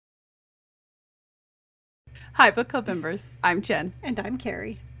Hi, book club members. I'm Jen. And I'm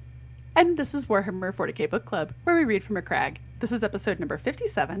Keri. And this is Warhammer 40k Book Club, where we read from a crag. This is episode number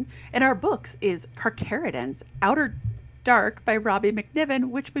 57, and our books is Carcharodons, Outer Dark by Robbie MacNiven,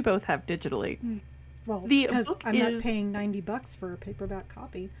 which we both have digitally. Well, The because book I'm is... not paying $90 for a paperback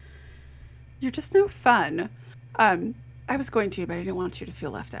copy. You're just no fun. I was going to, but I didn't want you to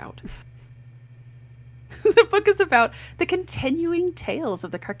feel left out. The book is about the continuing tales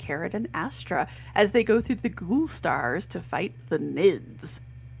of the Carcharodon Astra as they go through the Ghoul Stars to fight the Nids.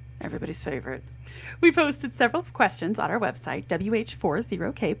 Everybody's favorite. We posted several questions on our website,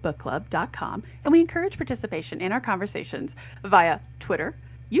 WH40kbookclub.com, and we encourage participation in our conversations via Twitter,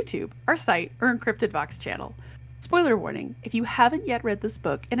 YouTube, our site, or Encrypted Vox channel. Spoiler warning, if you haven't yet read this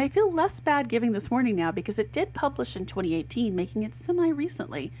book, and I feel less bad giving this warning now because it did publish in 2018, making it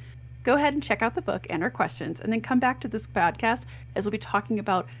semi-recently, go ahead and check out the book and our questions, and then come back to this podcast as we'll be talking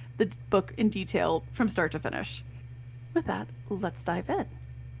about the book in detail from start to finish. With that, let's dive in.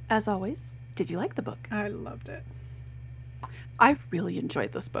 As always, did you like the book? I loved it. I really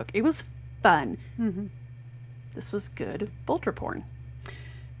enjoyed this book. It was fun. Mm-hmm. This was good bolter porn.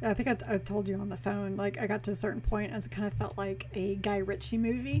 I think I told you on the phone, like, I got to a certain point as it kind of felt like a Guy Ritchie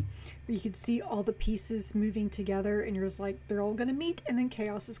movie where you could see all the pieces moving together and you're just like, they're all going to meet and then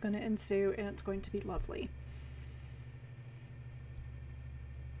chaos is going to ensue and it's going to be lovely.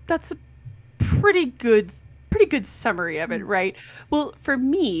 That's a pretty good summary of it, right? Well, for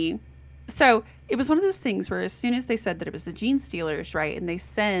me, so it was one of those things where as soon as they said that it was the Gene Stealers, right, and they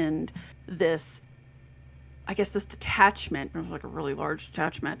send this, I guess this detachment, it was like a really large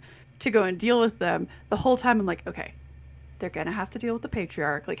detachment, to go and deal with them, the whole time I'm like, okay, they're going to have to deal with the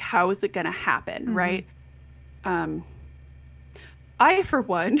Patriarch. Like, how is it going to happen, right? I, for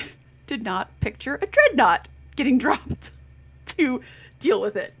one, did not picture a dreadnought getting dropped to deal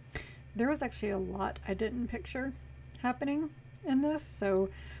with it. There was actually a lot I didn't picture happening in this, so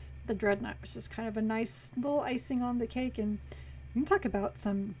the dreadnought was just kind of a nice little icing on the cake, and you can talk about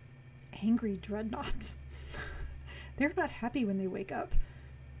some angry dreadnoughts. They're not happy when they wake up.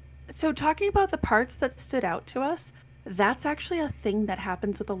 So talking about the parts that stood out to us, that's actually a thing that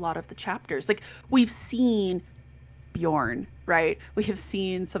happens with a lot of the chapters. Like, we've seen Bjorn, right? We have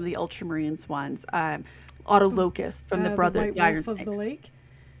seen some of the Ultramarines ones. Autolocust from the Brother, the Iron Wolf of the Lake.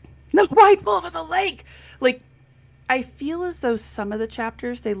 The White Wolf of the Lake! Like, I feel as though some of the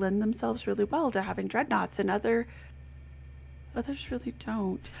chapters, they lend themselves really well to having dreadnoughts, and others really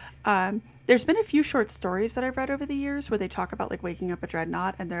don't. There's been a few short stories that I've read over the years where they talk about, like, waking up a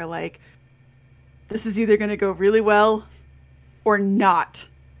dreadnought, and they're like, this is either going to go really well or not.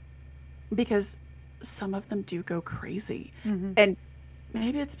 Because some of them do go crazy. Mm-hmm. And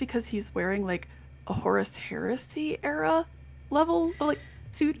maybe it's because he's wearing, like, a Horus Heresy era level, like,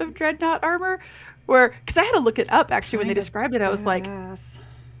 suit of dreadnought armor, where, because I had to look it up actually when they described it. I was like,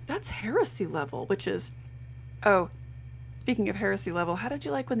 that's heresy level, which is, oh, speaking of heresy level, how did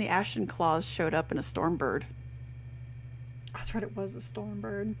you like when the Ashen Claws showed up in a Stormbird? That's right, it was a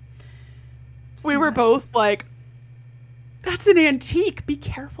Stormbird. We were both like, that's an antique, be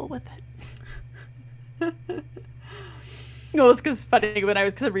careful with it. No, it's because funny when I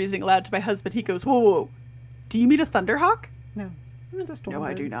was reading aloud to my husband, he goes, whoa, do you mean a Thunderhawk? No. It's a Stormbird. No,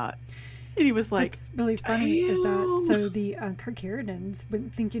 I do not. And he was like, what's really funny is that, so the Carcharodons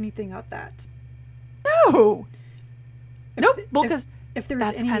wouldn't think anything of that. No. Nope. Well, because if there's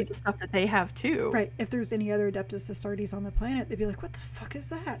that's any, kind of the stuff that they have too. Right. If there's any other Adeptus Astartes on the planet, they'd be like, what the fuck is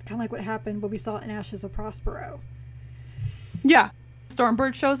that? Kind of like what happened when we saw in Ashes of Prospero. Yeah.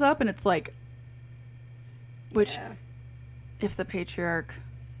 Stormbird shows up and it's like, which, if the Patriarch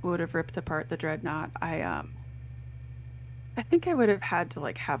would have ripped apart the Dreadnought, I think I would have had to,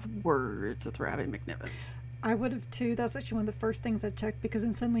 like, have words with Robbie MacNiven. I would have too. That's actually one of the first things I checked, because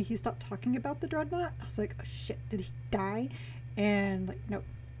then suddenly he stopped talking about the Dreadnought. I was like, oh shit, did he die? And like, no,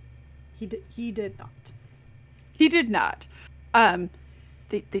 he did not. He did not. They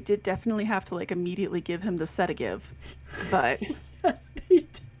did definitely have to, like, immediately give him the sedative, but yes, they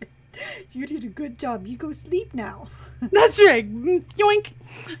did. You did a good job. You go sleep now. That's right. Yoink.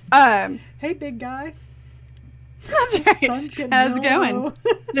 Hey, big guy. That's right. Sun's getting How's it going?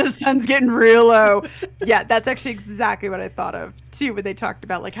 The sun's getting real low. Yeah, that's actually exactly what I thought of too when they talked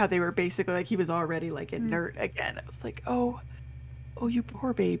about, like, how they were basically like he was already, like, inert again. I was like, oh, you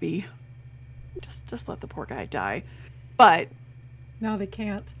poor baby. Just let the poor guy die. But no, they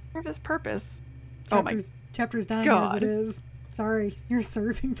can't. Serve his purpose. Chapter's dying as it is. Sorry, you're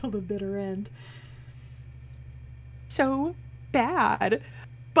serving till the bitter end. So bad.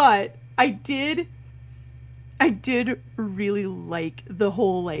 But I did really like the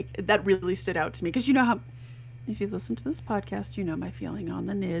whole, like, that really stood out to me, because you know how if you've listened to this podcast, you know my feeling on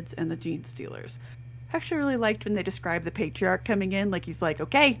the Nids and the Gene Stealers. I actually really liked when they described the patriarch coming in. Like, he's like,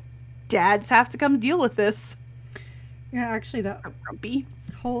 okay, dads have to come deal with this. Yeah, actually, that Grumpy.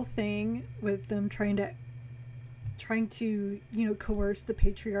 whole thing with them trying to coerce the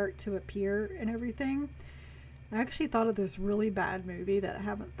patriarch to appear and everything. I actually thought of this really bad movie that I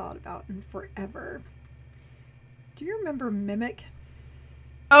haven't thought about in forever. Do you remember Mimic?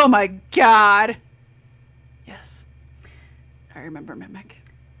 Oh my god. Yes. I remember Mimic.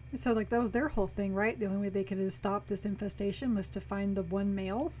 So, like, that was their whole thing, right? The only way they could have stopped this infestation was to find the one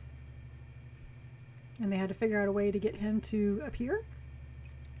male. And they had to figure out a way to get him to appear.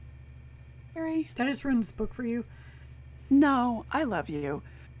 Keri? Did I just ruin this book for you? No, I love you.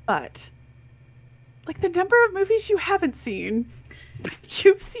 But, like, the number of movies you haven't seen, but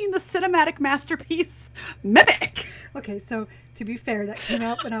you've seen the cinematic masterpiece, Mimic. Okay, so to be fair, that came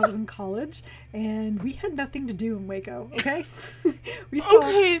out when I was in college, and we had nothing to do in Waco. Okay, we saw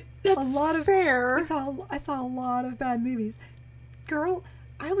that's a lot of fair. I saw a lot of bad movies. Girl,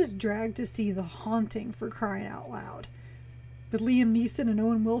 I was dragged to see The Haunting, for crying out loud, with Liam Neeson and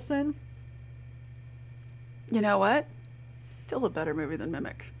Owen Wilson. You know what? Still a better movie than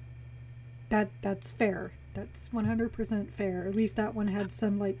Mimic. That's fair. That's 100% fair. At least that one had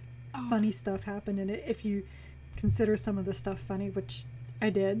some funny stuff happen in it. If you consider some of the stuff funny, which I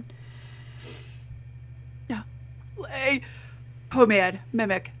did. Yeah. Oh man,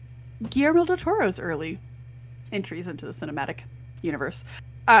 Mimic. Guillermo del Toro's early entries into the cinematic universe.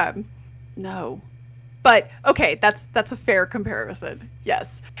 No. But okay, that's a fair comparison.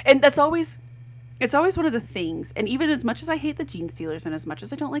 Yes. And it's always one of the things, and even as much as I hate the Gene Stealers and as much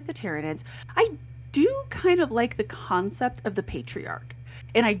as I don't like the Tyranids, I do kind of like the concept of the patriarch.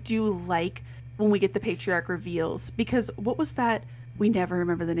 And I do like when we get the patriarch reveals, because what was that? We never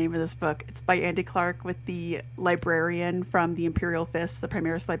remember the name of this book. It's by Andy Clark with the librarian from the Imperial Fist, the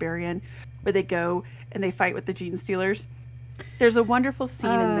Primaris librarian, where they go and they fight with the Gene Stealers. There's a wonderful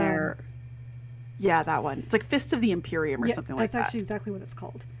scene in there. Yeah, that one. It's like Fist of the Imperium or something like that. That's actually exactly what it's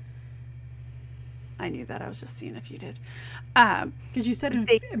called. I knew that. I was just seeing if you did. Because you said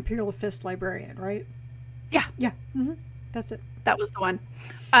Imperial Fist librarian, right? Yeah. Yeah. Mm-hmm. That's it. That was the one.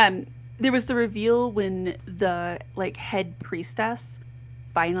 There was the reveal when the head priestess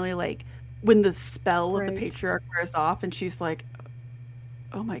finally when the spell of the patriarch wears off, and she's like,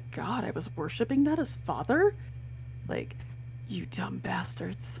 "Oh my god, I was worshiping that as father? Like, you dumb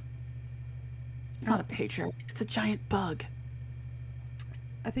bastards! It's not a patriarch. It's a giant bug."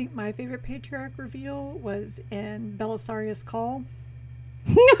 I think my favorite patriarch reveal was in Belisarius' Call.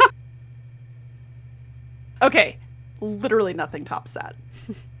 Okay, literally nothing tops that.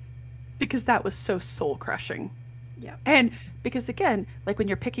 Because that was so soul-crushing. Yeah. And because, again, when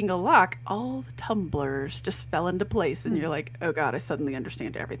you're picking a lock, all the tumblers just fell into place, and you're like, oh god, I suddenly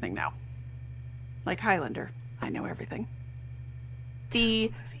understand everything now. Like Highlander, I know everything. I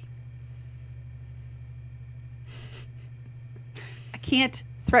can't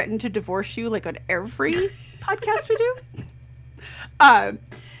threaten to divorce you on every podcast we do.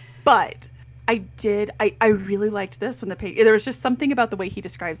 But I really liked this when there was just something about the way he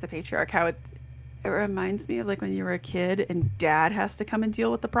describes the patriarch, how it reminds me of when you were a kid and dad has to come and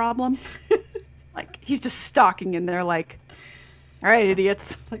deal with the problem. He's just stalking in there all right,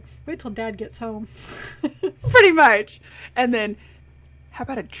 idiots. It's wait till dad gets home. Pretty much. And then how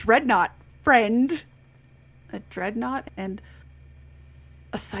about a dreadnought friend? A dreadnought and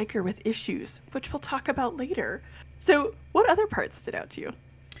a psyker with issues, which we'll talk about later. So what other parts stood out to you,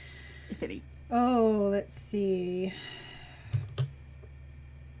 if any? Oh, let's see.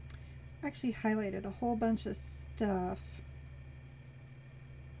 I actually highlighted a whole bunch of stuff.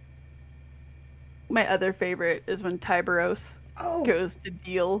 My other favorite is when Tiberos goes to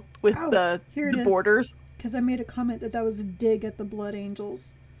deal with the borders. Because I made a comment that was a dig at the Blood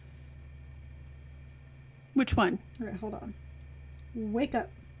Angels. Which one? All right, hold on. Wake up.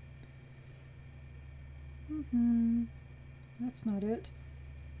 That's not it.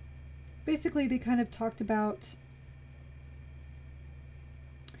 Basically, they kind of talked about...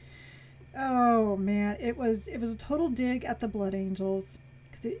 Oh, man. It was a total dig at the Blood Angels.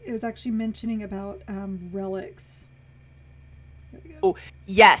 Because it was actually mentioning about relics. There we go. Oh,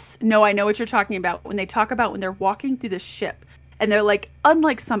 yes. No, I know what you're talking about. When they talk about when they're walking through the ship, and they're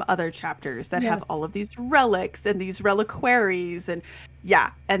unlike some other chapters that have all of these relics and these reliquaries, and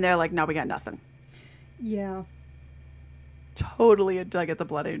and they're no, we got nothing. Yeah. Totally a dig at the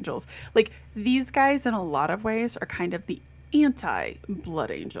Blood Angels. These guys, in a lot of ways, are kind of the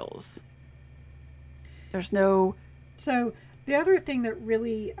anti-Blood Angels. There's no... So, the other thing that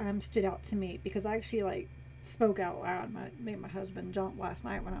really stood out to me, because I actually, spoke out loud. Made my husband jump last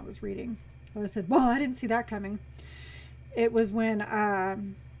night when I was reading. I said, well, I didn't see that coming. It was when,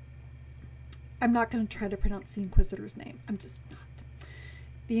 I'm not going to try to pronounce the Inquisitor's name. I'm just not.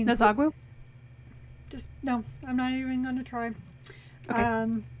 Nazagwu? No, I'm not even going to try.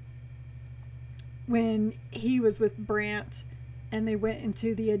 Okay. When he was with Brant and they went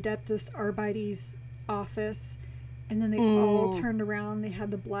into the Adeptus Arbites office and then they all turned around, they had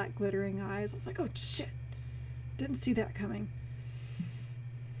the black glittering eyes. I was like, oh shit, didn't see that coming.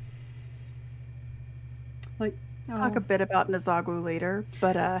 Like, Talk a bit about Nazagwu later,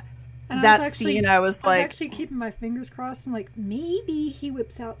 but and that scene I was like, actually keeping my fingers crossed and like, maybe he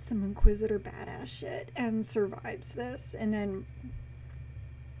whips out some Inquisitor badass shit and survives this, and then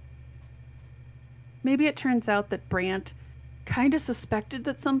maybe it turns out that Brant kind of suspected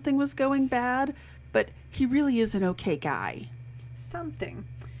that something was going bad, but he really is an okay guy. Something.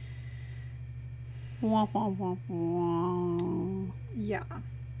 Wah, wah, wah, wah. Yeah.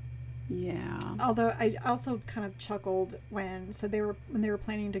 Yeah. Although I also kind of chuckled when they were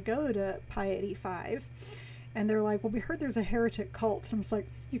planning to go to Pi 85, and they're like, well, we heard there's a heretic cult. And I'm just like,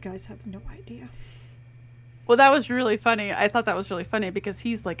 you guys have no idea. Well, that was really funny. I thought that was really funny because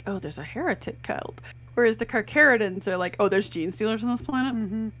he's like, oh, there's a heretic cult. Whereas the Carcharodons are like, oh, there's gene stealers on this planet.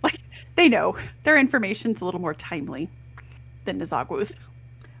 Mm-hmm. Like, they know. Their information's a little more timely than Nazagwu's.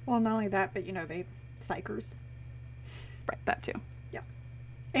 Well, not only that, but, they psychers. Right, that too. Yeah.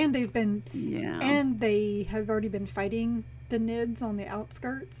 And they've been... Yeah. And they have already been fighting the Nids on the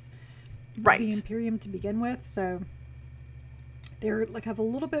outskirts. Right. The Imperium to begin with, so... They're like have a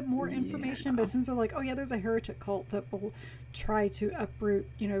little bit more information, but as soon as they're like, oh yeah, there's a heretic cult that will try to uproot,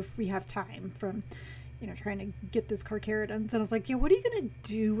 if we have time, from, trying to get this Carcharodons. And I was like, yeah, what are you going to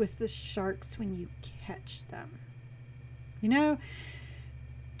do with the sharks when you catch them?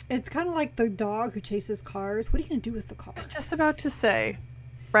 It's kind of like the dog who chases cars. What are you going to do with the car? I was just about to say,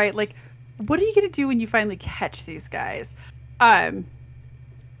 right? Like, what are you going to do when you finally catch these guys? It's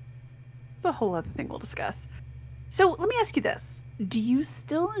a whole other thing we'll discuss. So let me ask you this. Do you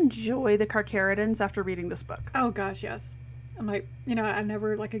still enjoy the Carcharodons after reading this book? Oh, gosh, yes. I'm like, I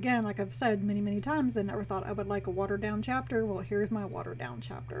never, again, like I've said many, many times, I never thought I would like a watered-down chapter. Well, here's my watered-down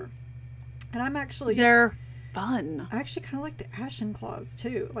chapter. And I'm actually... They're fun. I actually kind of like the Ashen Claws,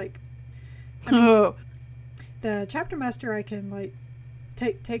 too. Like, the chapter master, I can,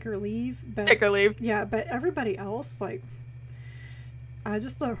 take or leave. But, take or leave. Yeah, but everybody else,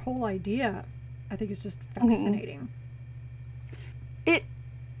 just the whole idea, I think is just fascinating.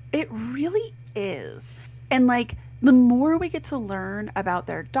 It really is. And the more we get to learn about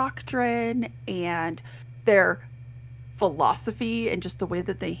their doctrine and their philosophy and just the way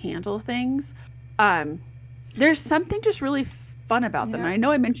that they handle things, there's something just really fun about them. And I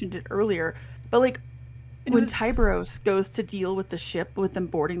know I mentioned it earlier, but when Tyberos goes to deal with the ship, with them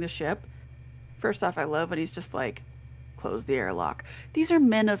boarding the ship, first off, I love when he's just like, close the airlock. These are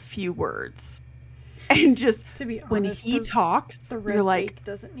men of few words. And just, to be honest, when he talks, you're like...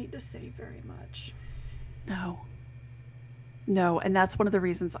 doesn't need to say very much. No, and that's one of the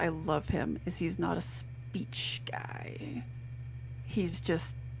reasons I love him, is he's not a speech guy. He's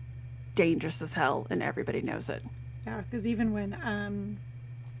just dangerous as hell, and everybody knows it. Yeah, because even when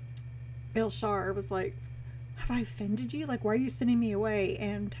Baelshar was like, have I offended you? Why are you sending me away?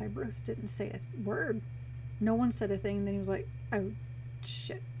 And Tyberos didn't say a word. No one said a thing, and then he was like, oh,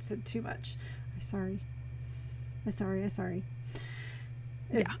 shit, said too much. I'm sorry.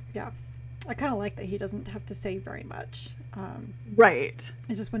 Yeah. I kind of like that he doesn't have to say very much. Right.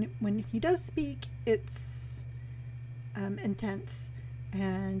 It's just when he does speak, it's intense,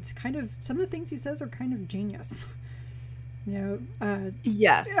 and kind of some of the things he says are kind of genius.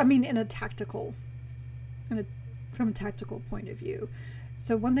 Yes. I mean, from a tactical point of view.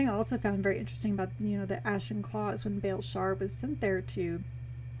 So one thing I also found very interesting about the Ashen Claws, when Baelshar was sent there to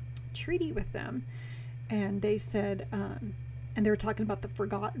treaty with them, and they said and they were talking about the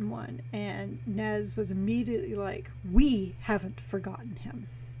Forgotten One, and Nez was immediately like, we haven't forgotten him.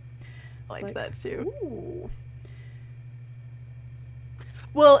 I liked that too. Ooh.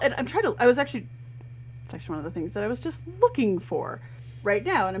 Well, and it's actually one of the things that I was just looking for right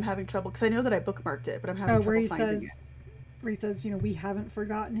now, and I'm having trouble because I know that I bookmarked it, but I'm having trouble finding it. Where he says, we haven't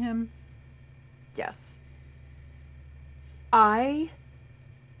forgotten him. Yes. I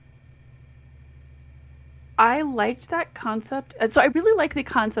liked that concept. So I really like the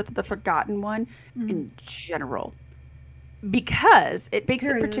concept of the Forgotten One in general, because it makes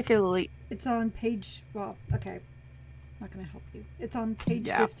it particularly... It's on page... Well, okay. Not going to help you. It's on page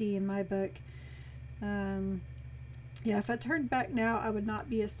 50 in my book. Yeah, if I turned back now, I would not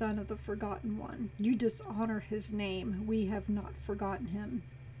be a son of the Forgotten One. You dishonor his name. We have not forgotten him.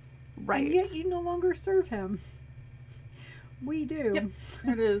 Right. And yet you no longer serve him. We do. Yep,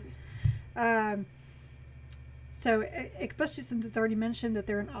 there it is. So, especially since it's already mentioned that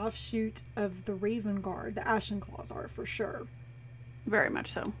they're an offshoot of the Raven Guard, the Ashenclaws are for sure. Very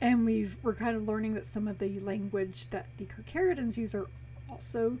much so. And we're kind of learning that some of the language that the Carcharodons use are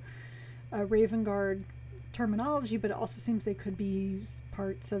also Raven Guard terminology, but it also seems they could be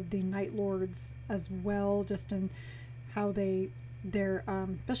parts of the Night Lords as well, just in how they're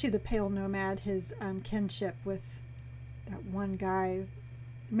especially the Pale Nomad, his kinship with that one guy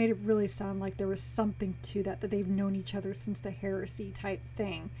made it really sound like there was something to that they've known each other since the heresy type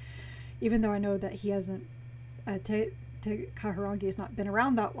thing, even though I know that he hasn't Te Kahurangi has not been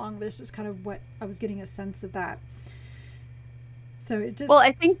around that long, but it's just kind of what I was getting a sense of that. So it just, well,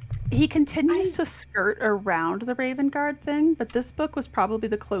 I think he continues to skirt around the Raven Guard thing, but this book was probably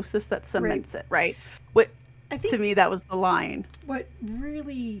the closest that cements it, right? What I think, to me, that was the line. What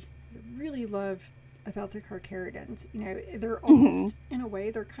really love about the Carcharodons, you know, they're almost in a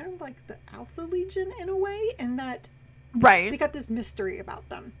way, they're kind of like the Alpha Legion in a way, in that they got this mystery about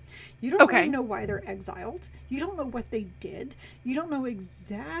them. You don't really know why they're exiled. You don't know what they did. You don't know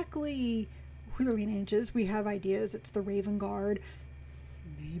exactly who the lineage is. We have ideas. It's the Raven Guard,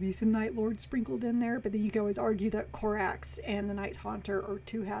 maybe some Night Lords sprinkled in there, but then you can always argue that Korax and the Night Haunter are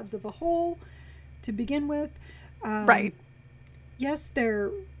two halves of a whole to begin with. Yes,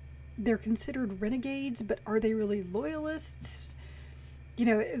 they're considered renegades, but are they really loyalists? You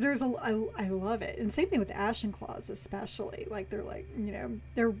know, I love it. And same thing with the Ashenclaws, especially. Like, they're like, you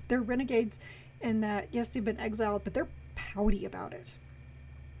know, they're renegades in that, yes, they've been exiled, but they're pouty about it.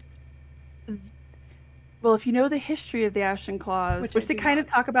 Well, if you know the history of the Ashenclaws, which they kind of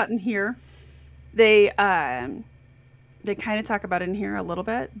talk about in here, they kind of talk about it in here a little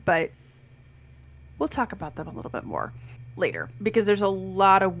bit, but we'll talk about them a little bit more later, because there's a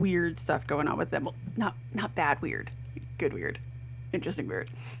lot of weird stuff going on with them. Well, not bad weird, good weird, interesting weird.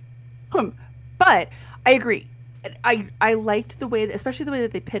 But I agree. I liked the way, especially the way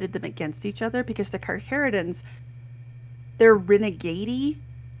that they pitted them against each other, because the Carcharodons, they're renegade-y,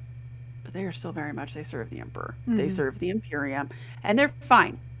 but they are still very much, they serve the Emperor. They serve the Imperium, and they're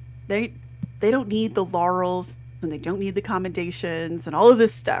fine. They don't need the laurels, and they don't need the commendations and all of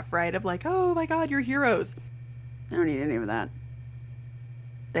this stuff, right? Of like, oh my God, you're heroes. I don't need any of that.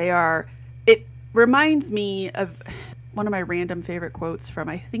 It reminds me of one of my random favorite quotes from,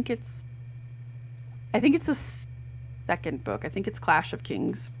 I think it's the second book. I think it's Clash of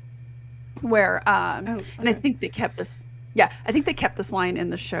Kings, where, and I think they kept this. Yeah, I think they kept this line in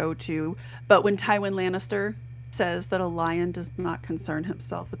the show too. But when Tywin Lannister says that a lion does not concern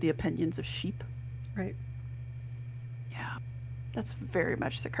himself with the opinions of sheep. Right. Yeah, that's very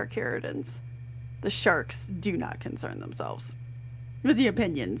much the Carcharodons. The sharks do not concern themselves with the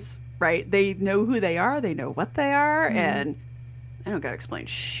opinions, right? They know who they are, they know what they are, and I don't gotta explain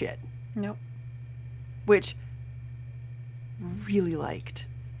shit. Nope. Which really liked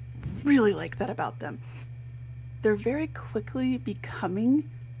that about them. They're very quickly becoming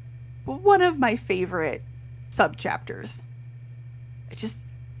one of my favorite sub-chapters. I just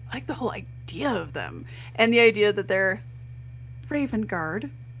like the whole idea of them, and the idea that they're Raven Guard,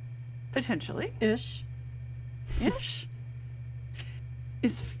 potentially. Ish.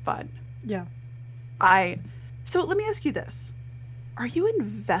 Is fun. Yeah. So let me ask you this. Are you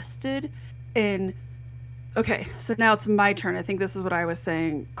invested in... Okay, so now it's my turn. I think this is what I was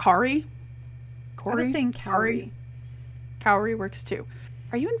saying. Keri? I was saying Keri. Keri works too.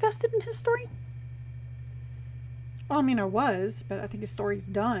 Are you invested in his story? Well, I mean, I was, but I think his story's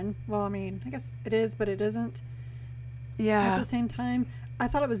done. Well, I mean, I guess it is, but it isn't. Yeah. At the same time, I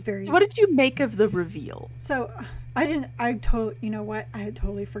thought it was very... So what did you make of the reveal? So, you know what? I had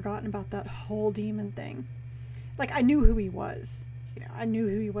totally forgotten about that whole demon thing. Like, I knew who he was. You know, I knew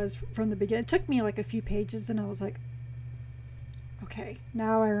who he was from the beginning. It took me like a few pages, and I was like, okay,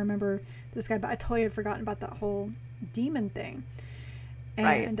 now I remember this guy, but I totally had forgotten about that whole demon thing.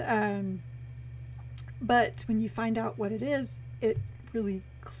 And, right. But when you find out what it is, it really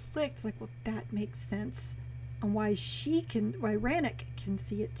clicked. Like, well, that makes sense. And why Rannick can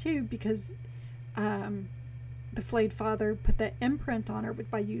see it too, because the Flayed Father put that imprint on her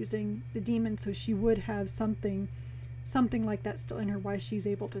by using the demon, so she would have something like that still in her, why she's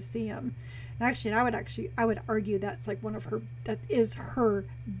able to see him. And I would argue that's like that is her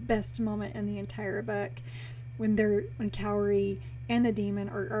best moment in the entire book, when Keri and the demon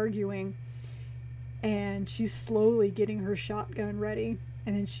are arguing, and she's slowly getting her shotgun ready,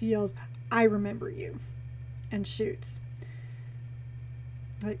 and then she yells, "I remember you." and shoots.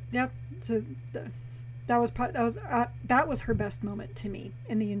 Like, yep. So that was her best moment to me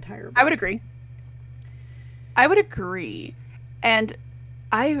in the entire book. I would agree. And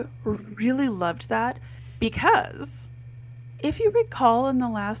I really loved that because if you recall in the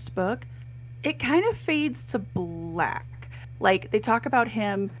last book, it kind of fades to black. Like, they talk about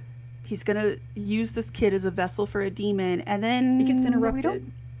him, he's going to use this kid as a vessel for a demon, and then he gets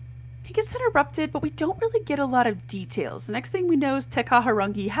interrupted. But we don't really get a lot of details. The next thing we know is Te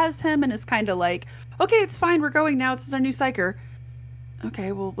Kahurangi has him and is kind of like, okay, it's fine, we're going now, it's our new psyker.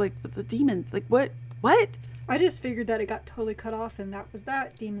 Okay, well, like, with the demon, like, what? I just figured that it got totally cut off, and that was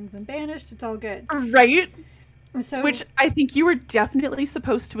that. Demon's been banished, it's all good. Right? So, which I think you were definitely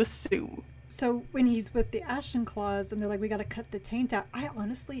supposed to assume. So when he's with the Ashen Claws and they're like, we got to cut the taint out, I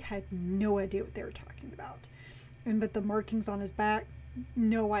honestly had no idea what they were talking about. But the markings on his back,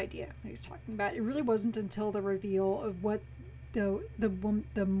 no idea what he's talking about. It really wasn't until the reveal of what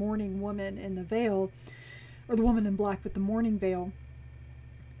the mourning woman in the veil, or the woman in black with the mourning veil,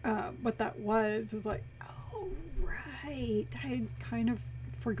 what that was like, oh, right. I had kind of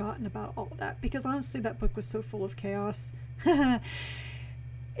forgotten about all of that, because honestly that book was so full of chaos.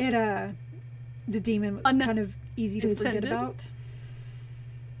 The demon was kind of easy to forget about.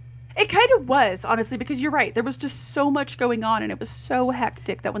 It kind of was, honestly, because you're right. There was just so much going on, and it was so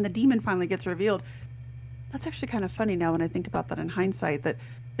hectic that when the demon finally gets revealed, that's actually kind of funny now when I think about that in hindsight, that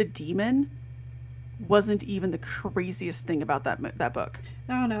the demon wasn't even the craziest thing about that book.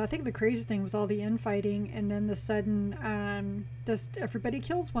 No, I think the craziest thing was all the infighting, and then the sudden, just everybody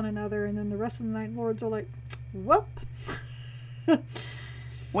kills one another, and then the rest of the Night Lords are like, whoop.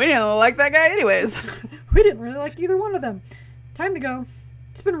 We didn't like that guy anyways. We didn't really like either one of them. Time to go.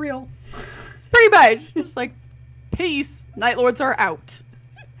 It's been real. Pretty much. It's like, peace. Night Lords are out.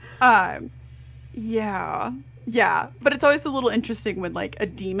 Yeah. But it's always a little interesting when, like, a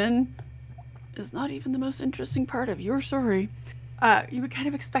demon is not even the most interesting part of your story. You would kind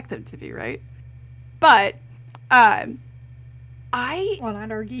of expect them to be, right? But, well,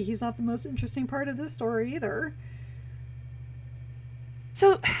 I'd argue he's not the most interesting part of this story either.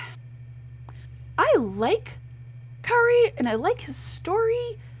 So, I like Keri, and I like his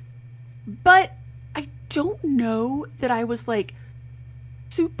story, but I don't know that I was, like,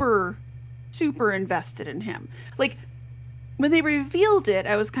 super invested in him. Like, when they revealed it,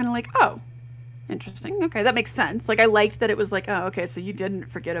 I was kind of like, oh, interesting. Okay, that makes sense. Like, I liked that it was like, oh, okay, so you didn't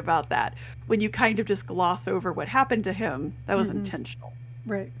forget about that. When you kind of just gloss over what happened to him, that was intentional.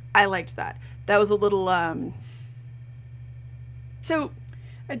 Right. I liked that. That was a little, So,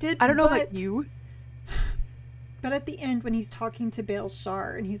 I don't know about you. But at the end, when he's talking to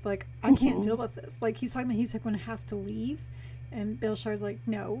Baelshar, and he's like, I can't deal with this. Like, he's talking about he's like going to have to leave. And Baelshar's like,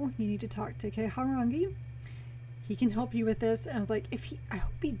 no, you need to talk to Te Kahurangi. He can help you with this. And I was like, I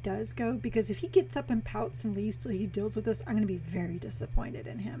hope he does go, because if he gets up and pouts and leaves till he deals with this, I'm going to be very disappointed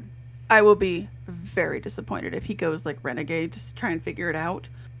in him. I will be very disappointed if he goes like renegade to try and figure it out.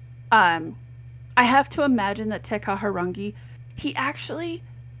 I have to imagine that Te Kahurangi, he actually,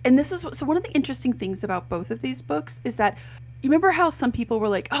 and this is so one of the interesting things about both of these books is that you remember how some people were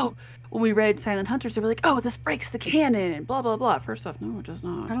like, oh, when we read Silent Hunters, they were like, oh, this breaks the canon and blah, blah, blah. First off, no, it does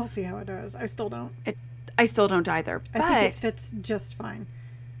not. I don't see how it does. I still don't. I still don't either. I think it fits just fine.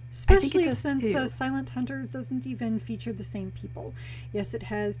 Especially since Silent Hunters doesn't even feature the same people. Yes, it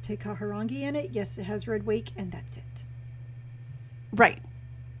has Te Kahurangi in it. Yes, it has Red Wake, and that's it. Right.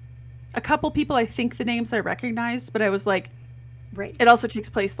 A couple people, I think the names I recognized, but I was like, right. It also takes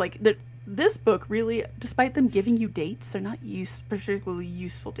place like this book really, despite them giving you dates, they're not particularly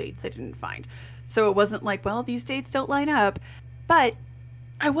useful dates I didn't find. So it wasn't like, well, these dates don't line up. But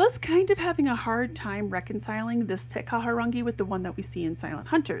I was kind of having a hard time reconciling this Te Kahurangi with the one that we see in Silent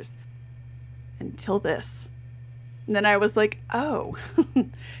Hunters. Until this. And then I was like, oh,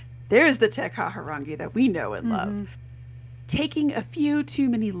 there's the Te Kahurangi that we know and love. Taking a few too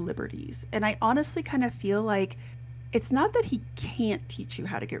many liberties. And I honestly kind of feel like it's not that he can't teach you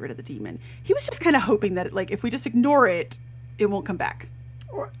how to get rid of the demon. He was just kind of hoping that, like, if we just ignore it, it won't come back.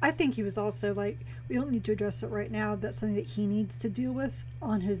 Or I think he was also like, we don't need to address it right now. That's something that he needs to deal with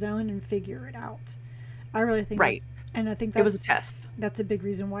on his own and figure it out. I really think right. And I think it was a test. That's a big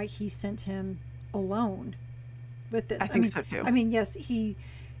reason why he sent him alone with this. I think so too. I mean, yes, he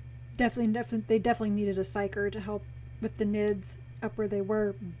they definitely needed a psyker to help with the NIDS up where they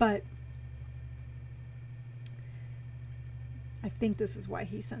were, but I think this is why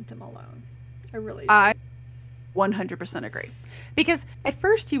he sent him alone. I really do. I 100% agree. Because at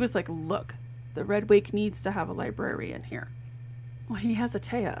first he was like, look, the Red Wake needs to have a librarian here. Well, he has a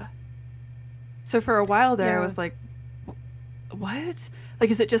Taya. So for a while there, I Yeah. was like, what? Like,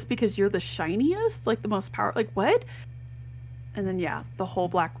 is it just because you're the shiniest? Like, the most power? Like, what? And then, yeah, the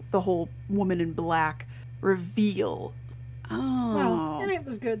whole woman in black reveal. Well, Oh. and it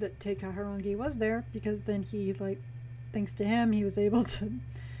was good that Te Kahurangi was there, because then he, like, thanks to him, he was able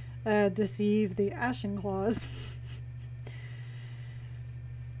to deceive the Ashen Claws.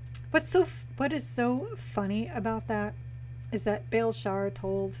 What is so funny about that is that Baelshar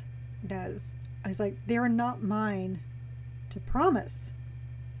told Nez, he's like, they are not mine to promise.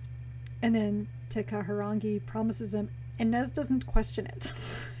 And then Te Kahurangi promises him, and Nez doesn't question it.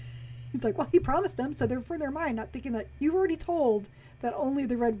 He's like, well, he promised them, so therefore they're mine, not thinking that you've already told that only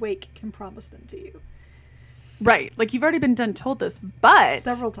the Red Wake can promise them to you. Right. Like, you've already been told this, but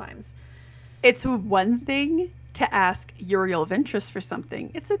Several times. it's one thing to ask Uriel Ventress for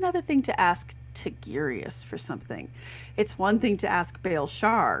something. It's another thing to ask Tigurius for something. It's one thing to ask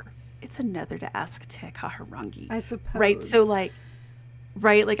Baelshar. It's another to ask Te Kahurangi. I suppose. Right. So, like,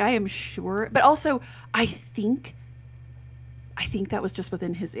 right, like, I am sure, but also I think that was just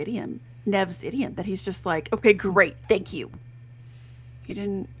within his idiom, Nev's idiom, that he's just like, okay, great, thank you. You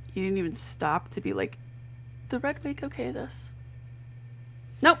didn't even stop to be like, the Red Wake okay this?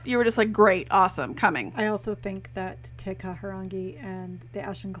 Nope, you were just like, great, awesome, coming. I also think that Te Kahurangi and the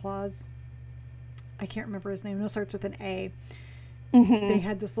Ashen Claws, I can't remember his name, it starts with an A. Mm-hmm. They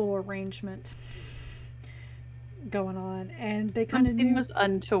had this little arrangement going on, and they kind of knew Something was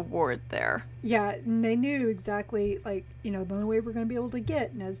untoward there. Yeah, and they knew exactly, like, the only way we're going to be able to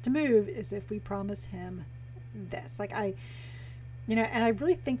get Nez to move is if we promise him this. Like, and I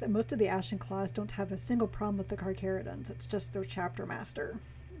really think that most of the Ashen Claws don't have a single problem with the Carcharodons. It's just their chapter master.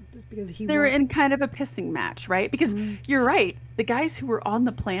 Just because they were in kind of a pissing match, right? Because you're right. The guys who were on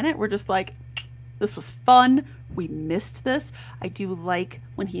the planet were just like, this was fun. We missed this. I do like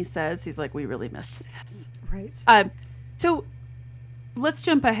when he says, he's like, we really missed this. Right. So let's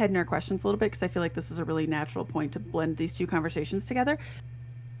jump ahead in our questions a little bit, because I feel like this is a really natural point to blend these two conversations together.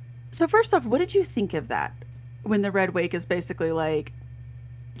 So first off, what did you think of that? When the Red Wake is basically like,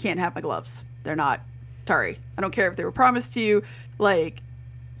 can't have my gloves. They're not, sorry. I don't care if they were promised to you. Like,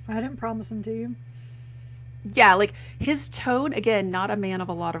 I didn't promise them to you. yeah, like his tone, again, not a man of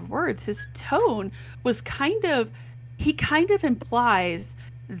a lot of words. His tone was he kind of implies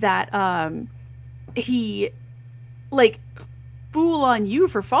that he, like, fool on you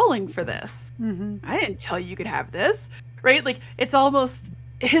for falling for this. Mm-hmm. I didn't tell you could have this, right? Like, it's almost,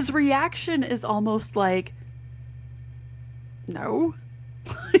 his reaction is almost like, no.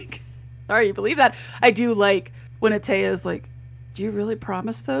 Like, sorry, you believe that? I do like when Atea is like, do you really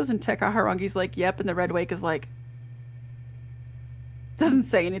promise those? And Te Kahurangi's like, yep. And the Red Wake is like, doesn't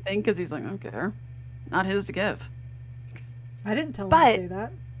say anything because he's like, I don't care. Not his to give. I didn't tell him to say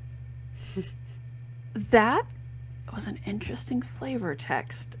that. That was an interesting flavor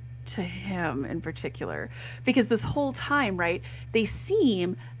text to him in particular, because this whole time, right, they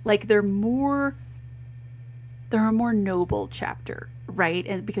seem like they're a more noble chapter, right?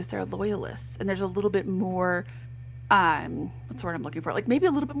 And because they're loyalists, and there's a little bit more what's the word I'm looking for? Like, maybe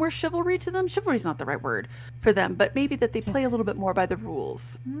a little bit more chivalry to them. Chivalry is not the right word for them, but maybe that they play a little bit more by the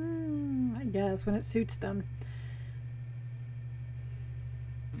rules. I guess when it suits them.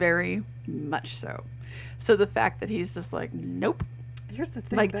 Very much so. So the fact that he's just like, nope. Here's the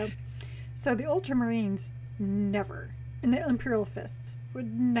thing, Like, though. So the Ultramarines never, and the Imperial Fists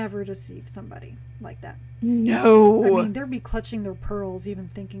would never deceive somebody like that. no. I mean, they'd be clutching their pearls even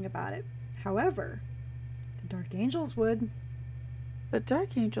thinking about it. However, the Dark Angels would. The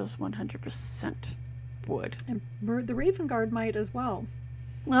Dark Angels 100% would. And the Raven Guard might as well.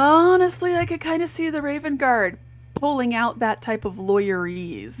 Honestly, I could kind of see the Raven Guard pulling out that type of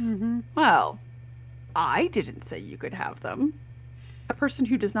lawyerese. Mm-hmm. Well, I didn't say you could have them. A person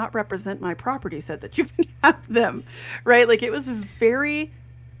who does not represent my property said that you can have them, right? Like, it was very,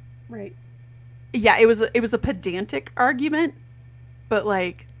 Right. yeah, it was a pedantic argument, but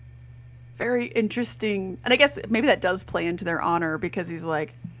like very interesting. And I guess maybe that does play into their honor, because he's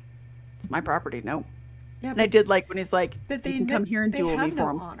like, it's my property, no. Yeah, And I did like when he's like, but you can come here and duel me have for no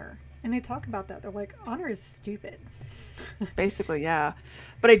him. honor. And they talk about that. They're like, honor is stupid. Basically, yeah.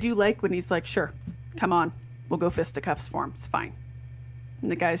 But I do like when he's like, sure, come on, we'll go fisticuffs for him. It's fine. And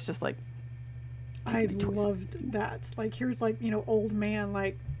the guy's just like, I loved that. Like, here's like, old man,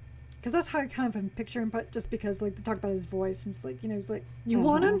 like, because that's how I kind of am picturing, but just because, like, they talk about his voice, and it's like, he's like, you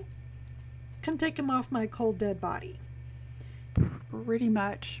want him? Come take him off my cold, dead body. Pretty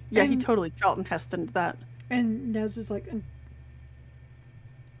much. Yeah, he totally Charlton Hestoned that. And Ned's just like,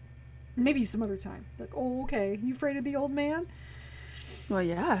 maybe some other time. Like, oh, okay. You afraid of the old man? Well,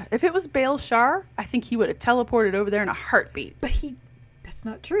 yeah. If it was Bael Shar, I think he would have teleported over there in a heartbeat. But that's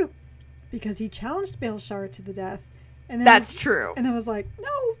not true. Because he challenged Bael Shar to the death. And then That's true. And then was like, no,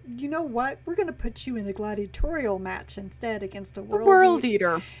 you know what? We're going to put you in a gladiatorial match instead against a The World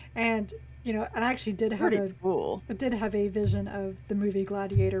Eater. And, and I actually did have a vision of the movie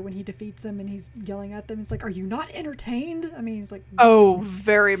Gladiator when he defeats him and he's yelling at them. He's like, are you not entertained? I mean, he's like, oh,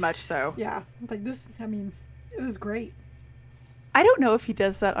 very much so. Yeah. Like this, it was great. I don't know if he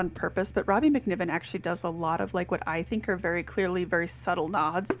does that on purpose, but Robbie MacNiven actually does a lot of like what I think are very clearly very subtle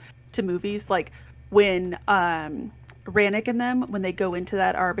nods to movies. Like when Rannick and them, when they go into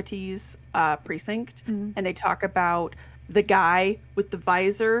that Arbites precinct and they talk about the guy with the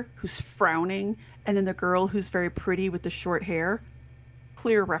visor who's frowning and then the girl who's very pretty with the short hair,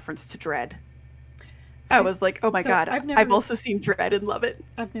 clear reference to Dredd. I was like, oh my God, I've also seen Dredd and love it.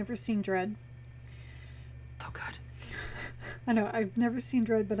 I've never seen Dredd. Oh God. I know, I've never seen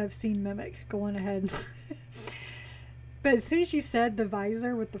Dredd, but I've seen Mimic. Go on ahead. But as soon as you said the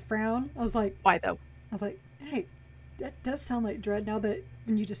visor with the frown, I was like... Why though? I was like, hey, that does sound like Dredd. Now that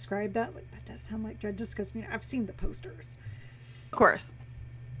when you describe that, like that does sound like Dredd just because I've seen the posters. Of course.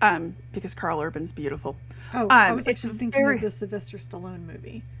 Because Carl Urban's beautiful. Oh, I was actually thinking of the Sylvester Stallone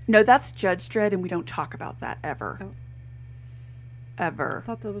movie. No, that's Judge Dredd, and we don't talk about that ever. Oh. Ever. I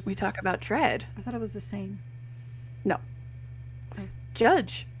thought that was... We talk about Dredd. I thought it was the same. No. Oh.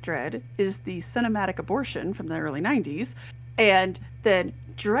 Judge Dredd is the cinematic abortion from the early 90s, and then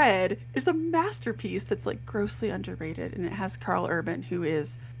Dredd is a masterpiece that's like grossly underrated, and it has Carl Urban, who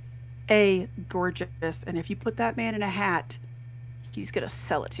is gorgeous, and if you put that man in a hat, he's gonna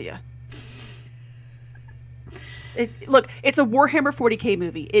sell it to you. Look, it's a Warhammer 40k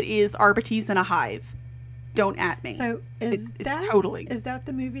movie. It is Arbites in a hive. Don't at me. So it's totally. Is that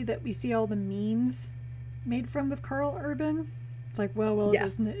the movie that we see all the memes made from with Carl Urban? It's like, well,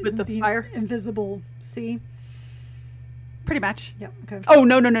 yes, isn't with the fire invisible sea? Pretty much. Yeah. Okay. Oh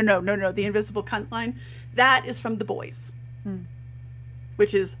no! The invisible cunt line. That is from The Boys,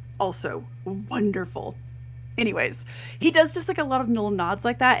 which is also wonderful. Anyways, he does just like a lot of little nods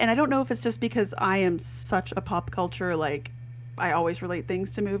like that, and I don't know if it's just because I am such a pop culture, like I always relate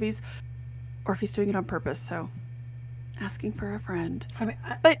things to movies, or if he's doing it on purpose. So, asking for a friend.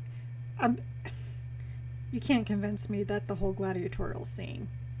 You can't convince me that the whole gladiatorial scene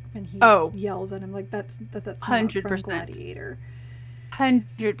when he yells at him like that's not 100% from Gladiator.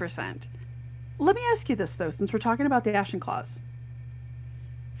 100%. Let me ask you this though, since we're talking about the Ashen Claws.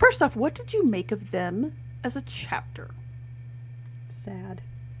 First off, what did you make of them as a chapter? Sad.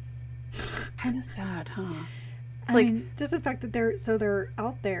 Kind of sad, huh? I mean, just the fact that they're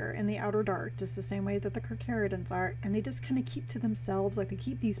out there in the outer dark, just the same way that the Carcharodons are, and they just kind of keep to themselves. Like they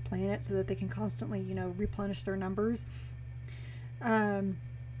keep these planets so that they can constantly, replenish their numbers.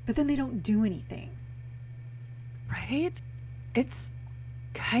 But then they don't do anything. Right? It's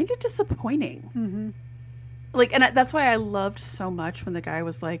kind of disappointing. Mm-hmm. Like, and that's why I loved so much when the guy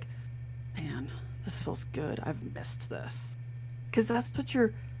was like, "Man, this feels good. I've missed this," because that's what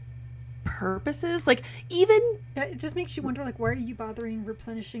your purpose is. Like, even it just makes you wonder, like, why are you bothering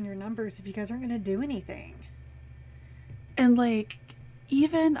replenishing your numbers if you guys aren't going to do anything? And like,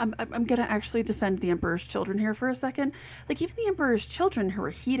 even I'm gonna actually defend the Emperor's Children here for a second. Like, even the Emperor's Children, who are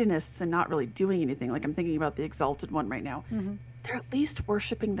hedonists and not really doing anything. Like, I'm thinking about the Exalted One right now. Mm-hmm. They're at least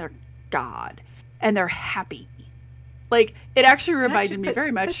worshiping their god, and they're happy. Like, it actually reminded me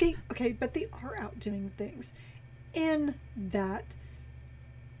very much. But they are out doing things. In that,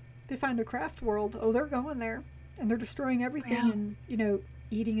 they find a craft world. Oh, they're going there, and they're destroying everything, and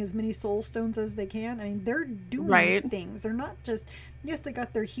eating as many soul stones as they can. I mean, they're doing things. They're not just, yes, they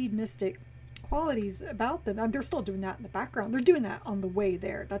got their hedonistic qualities about them. They're still doing that in the background. They're doing that on the way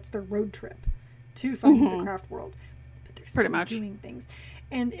there. That's their road trip to finding the craft world. But they're still doing things.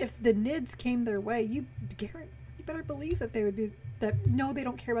 And if the Nids came their way, you better believe that they would be no, they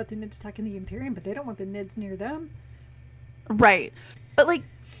don't care about the Nids attacking the Imperium, but they don't want the Nids near them. Right. But like,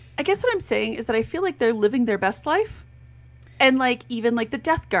 I guess what I'm saying is that I feel like they're living their best life. And like, even like the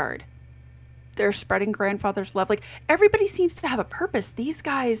Death Guard, they're spreading grandfather's love. Like, everybody seems to have a purpose. These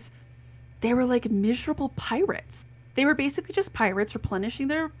guys, they were like miserable pirates. They were basically just pirates replenishing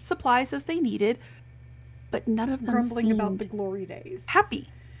their supplies as they needed, but none of them grumbling about the glory days. Happy.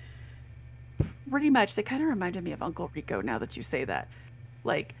 Pretty much. They kind of reminded me of Uncle Rico now that you say that.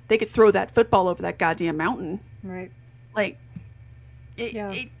 Like, they could throw that football over that goddamn mountain. Right. Like, they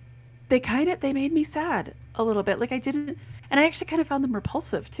made me sad a little bit. Like, and I actually kind of found them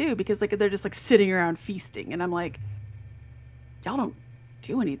repulsive too, because like they're just like sitting around feasting, and I'm like, y'all don't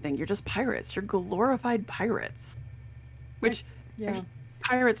do anything. You're just pirates. You're glorified pirates. Which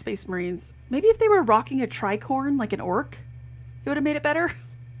pirate Space Marines. Maybe if they were rocking a tricorn like an orc, it would have made it better.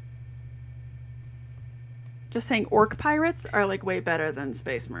 Just saying, orc pirates are like way better than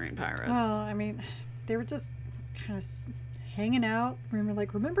Space Marine pirates. Well, I mean, they were just kind of hanging out.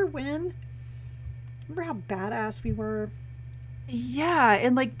 Remember when? Remember how badass we were? Yeah,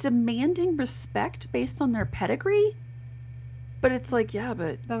 and like demanding respect based on their pedigree. But it's like, yeah,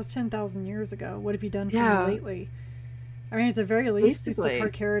 but that was 10,000 years ago. What have you done for Yeah. me lately? I mean, at the very least, these Basically.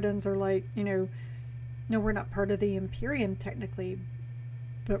 Carcharodons are like, no, we're not part of the Imperium technically,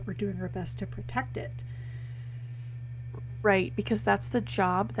 but we're doing our best to protect it. Right, because that's the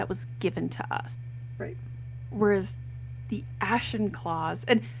job that was given to us. Right. Whereas the Ashen Claws,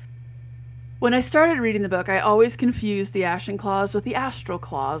 and when I started reading the book, I always confused the Ashen Claws with the Astral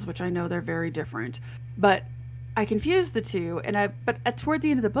Claws, which I know they're very different. But I confused the two, but toward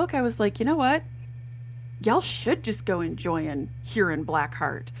the end of the book, I was like, you know what? Y'all should just go enjoying Huron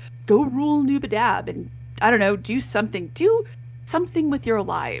Blackheart. Go rule Nubadab and, I don't know, do something. Do something with your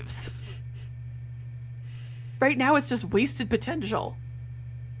lives. Right now, it's just wasted potential.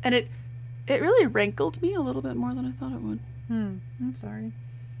 And it really rankled me a little bit more than I thought it would. I'm sorry.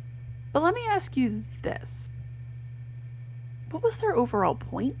 But let me ask you this. What was their overall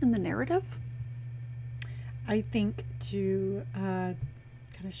point in the narrative? I think to kind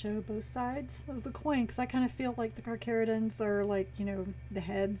of show both sides of the coin, because I kind of feel like the Carcharodons are like, the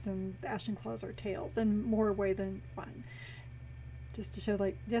heads and the Ashen Claws are tails, in more way than one. Just to show,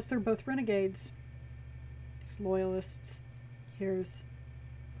 like, yes, they're both renegades. These loyalists. Here's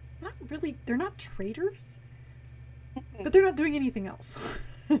not really, they're not traitors, but they're not doing anything else.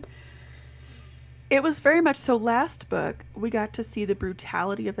 It was very much so. Last book, we got to see the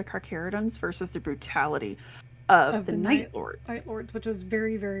brutality of the Carcharodons versus the brutality of the Night Lords. Night Lords, which was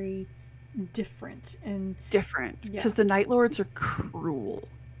very, very different. Different, because the Night Lords are cruel,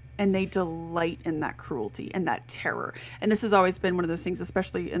 and they delight in that cruelty and that terror. And this has always been one of those things,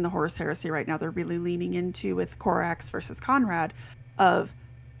 especially in the Horus Heresy right now, they're really leaning into with Corax versus Conrad, of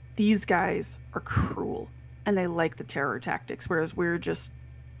these guys are cruel, and they like the terror tactics, whereas we're just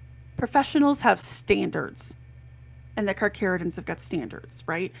professionals have standards, and the Carcharodons have got standards,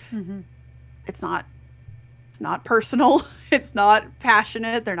 right? Mm-hmm. It's not personal. It's not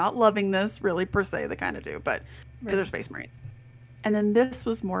passionate. They're not loving this really per se. They kind of do, but because they're Space Marines. And then this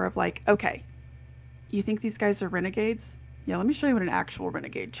was more of like, okay, you think these guys are renegades? Yeah, let me show you what an actual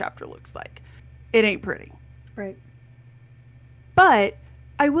renegade chapter looks like. It ain't pretty. Right. But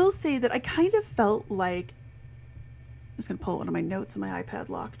I will say that I kind of felt like, I'm just going to pull one of my notes on my iPad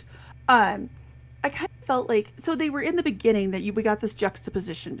locked. I kind of felt like, so they were in the beginning that we got this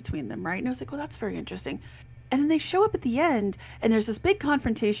juxtaposition between them, right? And I was like, well, that's very interesting. And then they show up at the end, and there's this big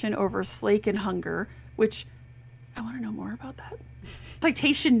confrontation over Slake and Hunger, which I want to know more about that.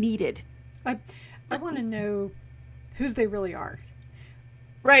 Citation needed. I want to know whose they really are.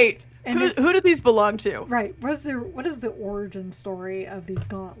 Right. And who do these belong to? Right. What is the origin story of these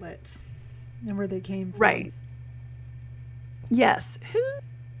gauntlets and where they came from? Right. Yes. Who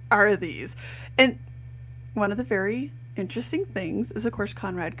are these? And one of the very interesting things is, of course,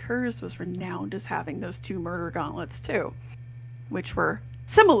 Conrad Kurz was renowned as having those two murder gauntlets too, which were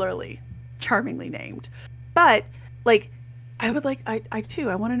similarly charmingly named. But like, I would like, I too,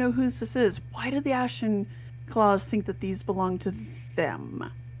 I want to know who this is. Why do the Ashen Claws think that these belong to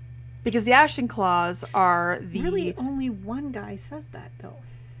them? Because the Ashen Claws are the... Really, only one guy says that, though.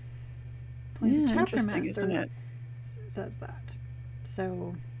 Yeah, the chapter interesting, master isn't it? says that.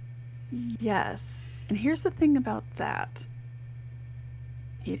 So... Yes. And here's the thing about that.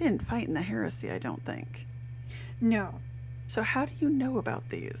 He didn't fight in the heresy, I don't think. No. So how do you know about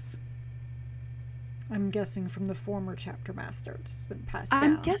these? I'm guessing from the former chapter master. It's been passed down.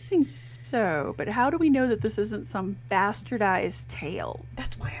 I'm guessing so, but how do we know that this isn't some bastardized tale?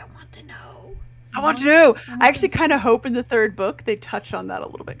 That's why I want to know. I want to know. I actually kind of hope in the third book they touch on that a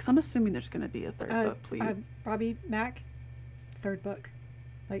little bit, because I'm assuming there's going to be a third book, please. Robbie Mac, third book.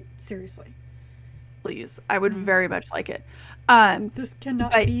 Like, seriously. Please. I would very much like it. This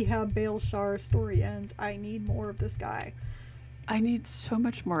cannot be how Baal Shar's story ends. I need more of this guy. I need so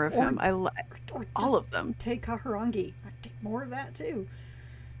much more of him. I like all of them. Te Kahurangi. I take more of that too.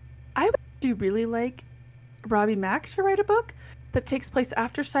 I would actually really like Robbie Mac to write a book that takes place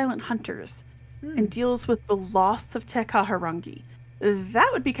after Silent Hunters and deals with the loss of Te Kahurangi. That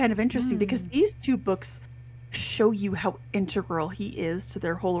would be kind of interesting because these two books show you how integral he is to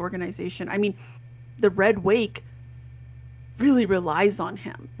their whole organization. I mean, the Red Wake really relies on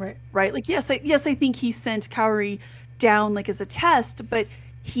him. Right? Like, yes, I think he sent Kauri down like as a test, but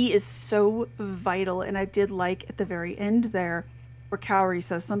he is so vital. And I did like at the very end there where Cowrie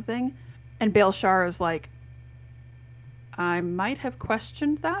says something, and Baelshar is like, I might have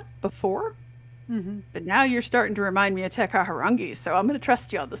questioned that before, but now you're starting to remind me of Te Kahurangi, so I'm going to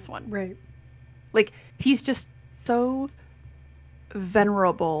trust you on this one. Right. Like, he's just so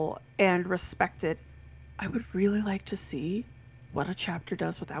venerable and respected. I would really like to see what a chapter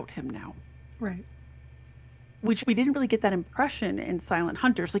does without him now. Right. Which we didn't really get that impression in Silent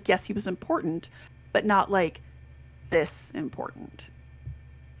Hunters. Like, yes, he was important, but not like this important.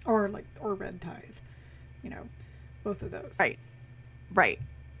 Or Red Tithe. You know, both of those. Right. Right.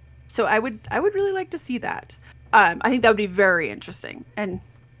 So I would really like to see that. I think that would be very interesting. And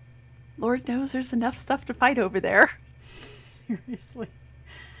Lord knows there's enough stuff to fight over there. Seriously.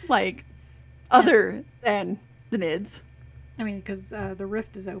 Like, other than the Nids. I mean, because the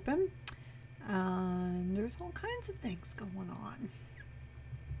rift is open. There's all kinds of things going on.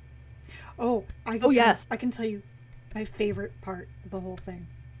 Oh, yes. I can tell you my favorite part of the whole thing.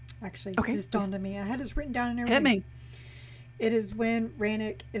 Actually, Okay, just dawned on me. I had this written down and everything. Hit me. It is when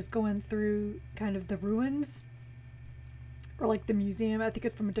Rannick is going through kind of the ruins, or like the museum. I think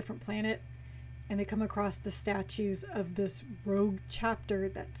it's from a different planet, and they come across the statues of this rogue chapter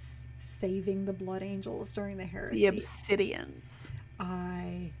that's saving the Blood Angels during the heresy. The Obsidians.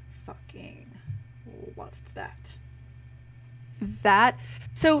 I fucking loved that.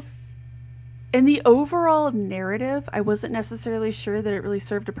 So in the overall narrative, I wasn't necessarily sure that it really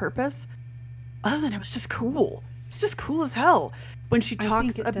served a purpose. Other than it was just cool. It's just cool as hell when she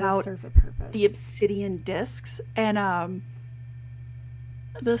talks about the obsidian discs and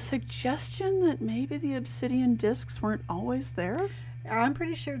the suggestion that maybe the obsidian discs weren't always there. I'm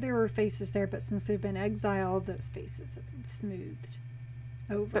pretty sure there were faces there, but since they've been exiled, those faces have been smoothed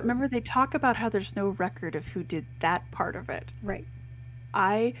over. But remember, they talk about how there's no record of who did that part of it. Right.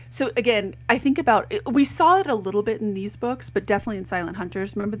 So again, I think about it, we saw it a little bit in these books, but definitely in Silent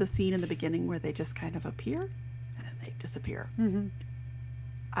Hunters. Remember the scene in the beginning where they just kind of appear and then they disappear. Mm-hmm.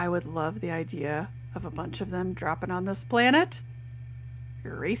 I would love the idea of a bunch of them dropping on this planet,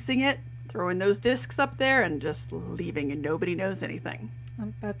 erasing it, throwing those discs up there, and just leaving, and nobody knows anything.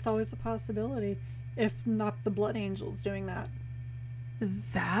 That's always a possibility, if not the Blood Angels doing that.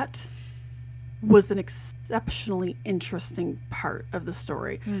 That was an exceptionally interesting part of the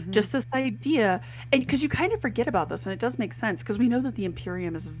story. Mm-hmm. Just this idea, and because you kind of forget about this, and it does make sense, because we know that the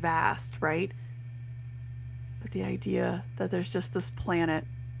Imperium is vast, right? But the idea that there's just this planet,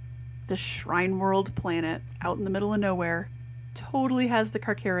 this Shrine World planet out in the middle of nowhere, totally has the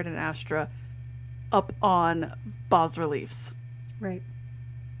Carcharodon Astra up on bas reliefs. Right.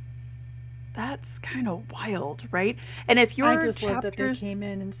 That's kind of wild, right? And if your I just love that they came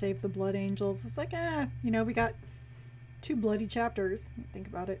in and saved the Blood Angels. It's like, we got 2 bloody chapters. Think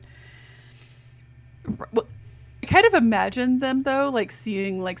about it. Well, I kind of imagine them, though, like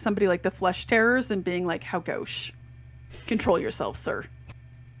seeing like somebody like the Flesh Terrors and being like, how gauche. Control yourself, sir.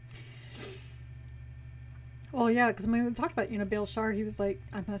 Well, yeah, because we talked about, Baelshar, he was like,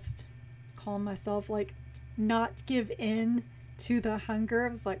 I must calm myself, like, not give in to the hunger. I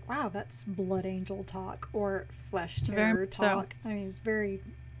was like, wow, that's Blood Angel talk or Flesh Terror talk. So. I mean, it's very,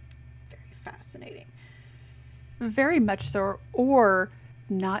 very fascinating. Very much so. Or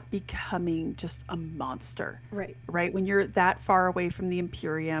not becoming just a monster. Right. Right? When you're that far away from the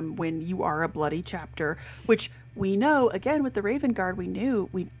Imperium, when you are a bloody chapter, which we know, again, with the Raven Guard, we know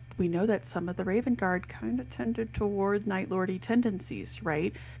that some of the Raven Guard kind of tended toward Night Lordy tendencies,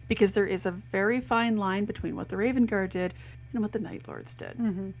 right? Because there is a very fine line between what the Raven Guard did and what the Night Lords did.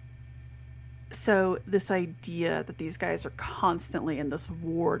 Mm-hmm. So this idea that these guys are constantly in this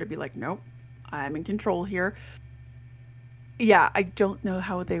war to be like, nope, I'm in control here. Yeah, I don't know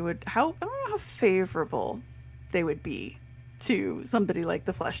how I don't know how favorable they would be to somebody like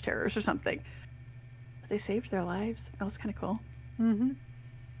the Flesh Terrors or something. But they saved their lives. That was kind of cool. Mm-hmm.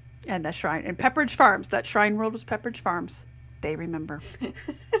 And that shrine, and Pepperidge Farms, that Shrine World was Pepperidge Farms. They remember.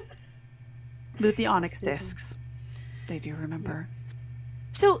 With the onyx discs. They do remember. Yeah.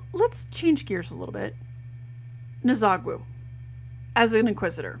 So let's change gears a little bit. N'Zoghwu, as an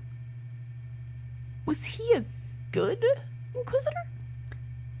Inquisitor, was he a good Inquisitor?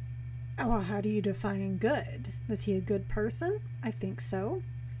 Oh, well, how do you define good? Was he a good person? I think so.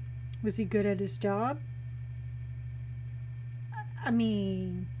 Was he good at his job? I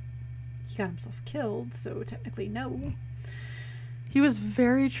mean, he got himself killed, so technically no. He was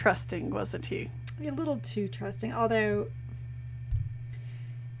very trusting, wasn't he? A little too trusting, although, to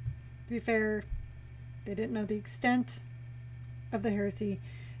be fair, they didn't know the extent of the heresy.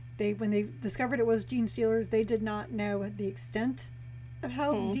 When they discovered it was Gene Stealers, they did not know the extent of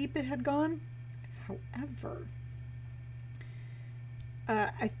how deep it had gone. However,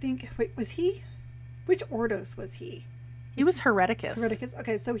 I think, wait, was he? Which Ordos was he? He was Hereticus. Hereticus.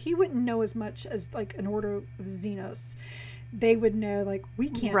 Okay, so he wouldn't know as much as like an Ordo of Xenos. They would know, like, we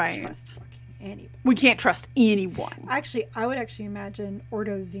can't trust fucking anybody. We can't trust anyone. Actually, I would actually imagine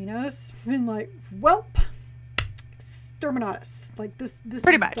Ordo Xenos being like, welp, exterminatus. Like, this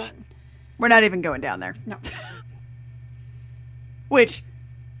pretty is much done. We're not even going down there. No. Which,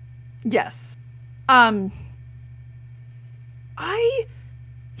 yes.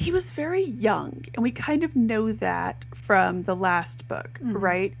 He was very young, and we kind of know that from the last book,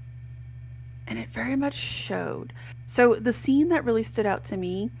 right? And it very much showed. So the scene that really stood out to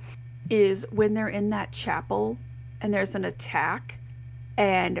me is when they're in that chapel and there's an attack,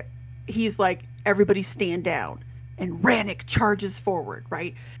 and he's like, everybody stand down. And Rannick charges forward,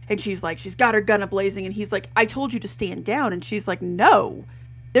 right? And she's like, she's got her gun ablazing, and he's like, I told you to stand down. And she's like, no.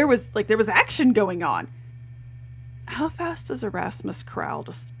 There was action going on. How fast does Erasmus Crowell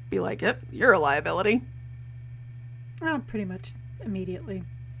just be like, yep, you're a liability? Oh, pretty much immediately.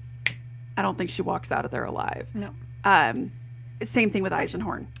 I don't think she walks out of there alive. No. Same thing with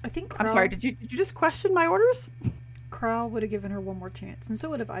Eisenhorn. I think I'm Crowell, sorry, did you just question my orders? Crowell would have given her one more chance, and so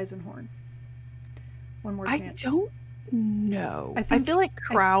would have Eisenhorn. One more chance. I don't know. I feel like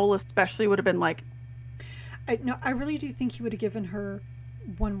Crowell especially would have been like... I really do think he would have given her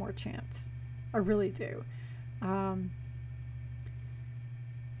one more chance. I really do.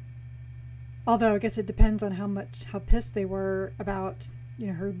 Although I guess it depends on how pissed they were about,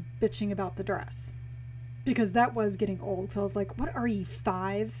 her bitching about the dress. Because that was getting old. So I was like, what are you,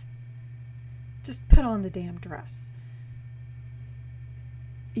 5? Just put on the damn dress.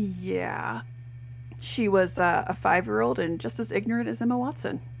 Yeah. She was a 5-year-old and just as ignorant as Emma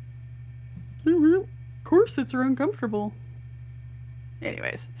Watson. Corsets are uncomfortable.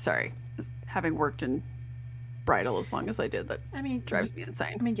 Anyways, sorry. Having worked in bridal as long as I did, that drives me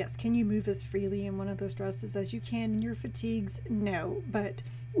insane. Yes, can you move as freely in one of those dresses as you can in your fatigues? No, but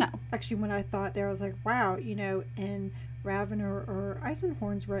no. Actually, when I thought there, I was like, wow, in Ravener or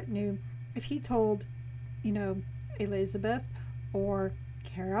Eisenhorn's retinue, if he told, Elizabeth or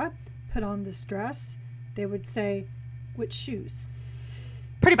Kara, put on this dress, they would say, which shoes?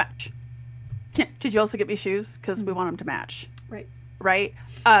 Pretty much. Did you also get me shoes? Because we want them to match. Right.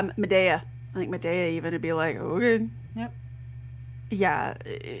 Medea. I think Medea even would be like, okay. Yep. Yeah.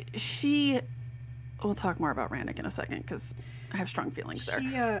 We'll talk more about Rannick in a second because I have strong feelings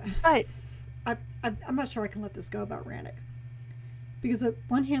there. But I'm not sure I can let this go about Rannick. Because on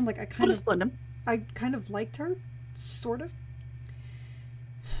one hand, like, I kind of liked her. Sort of.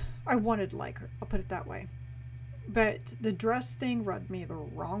 I wanted to like her. I'll put it that way. But the dress thing rubbed me the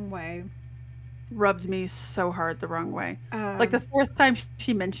wrong way. Rubbed me so hard the wrong way. Like the 4th time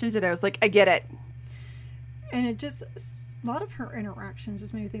she mentioned it, I was like, I get it. And it just, a lot of her interactions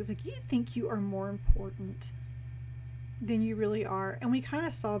just made me think, like, you think you are more important than you really are. And we kind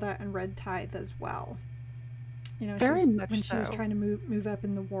of saw that in Red Tithe as well. Very much when so. She was trying to move up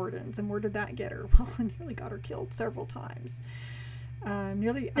in the Wardens. And where did that get her? Well, it nearly got her killed several times.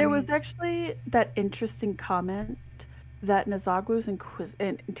 There was actually that interesting comment that Nazagu's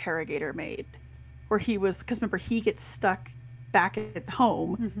interrogator made, where he was, because remember, he gets stuck back at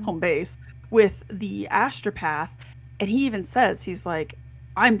home base with the astropath, and he even says, he's like,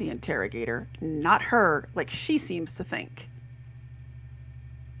 I'm the interrogator, not her, like she seems to think.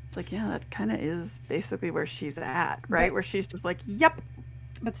 It's like, yeah, that kind of is basically where she's at, right? Where she's just like, yep.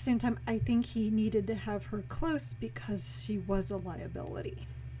 But at the same time, I think he needed to have her close because she was a liability.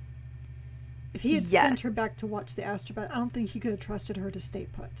 If he had sent her back to watch the astropath, I don't think he could have trusted her to stay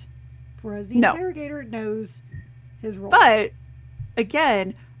put. Whereas the interrogator knows his role. But,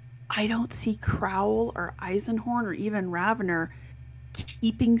 again, I don't see Crowell or Eisenhorn or even Ravener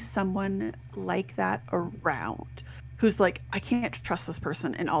keeping someone like that around. Who's like, I can't trust this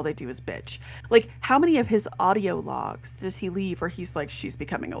person, and all they do is bitch. Like, how many of his audio logs does he leave where he's like, she's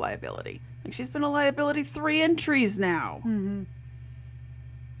becoming a liability? Like, she's been a liability 3 entries now.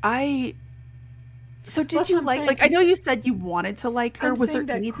 So did you I know you said you wanted to like her. Was there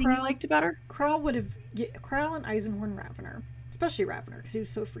anything you liked about her? Crowell and Eisenhorn Ravener, especially Ravener, because he was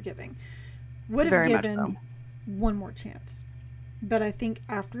so forgiving, would have given one more chance. But I think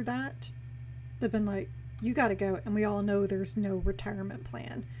after that, they've been like, you got to go, and we all know there's no retirement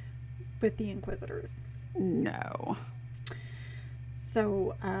plan with the Inquisitors. No.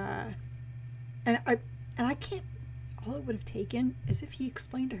 So, and I can't. All it would have taken is if he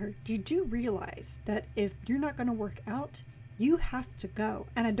explained to her, you do realize that if you're not going to work out, you have to go.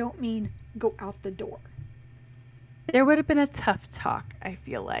 And I don't mean go out the door. There would have been a tough talk, I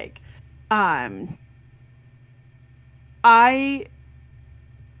feel like. I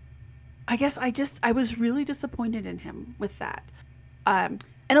I guess I was really disappointed in him with that. And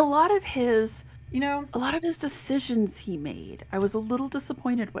a lot of his decisions he made, I was a little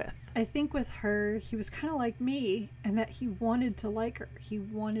disappointed with. I think with her, he was kind of like me, and that he wanted to like her. He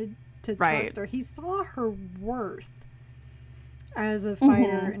wanted to trust her. He saw her worth as a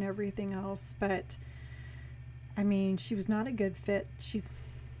fighter and everything else. But I mean, she was not a good fit.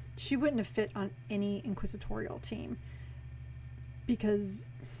 She wouldn't have fit on any inquisitorial team, because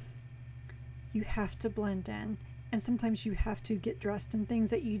you have to blend in, and sometimes you have to get dressed in things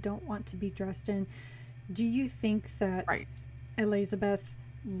that you don't want to be dressed in. Do you think that Elizabeth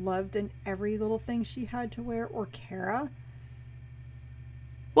loved in every little thing she had to wear, or Kara?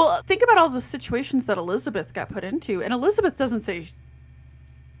 Well, think about all the situations that Elizabeth got put into, and Elizabeth doesn't say.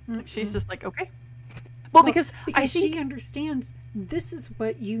 She's just like, okay. Well, because I think she understands this is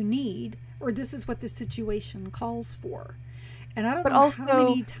what you need, or this is what the situation calls for. And I don't know how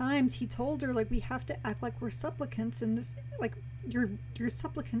many times he told her, like, we have to act like we're supplicants in this, like, you're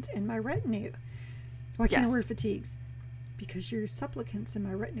supplicants in my retinue. Why can't I wear fatigues? Because you're supplicants in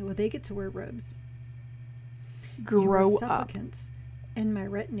my retinue. Well, they get to wear robes. Grow up. Supplicants in my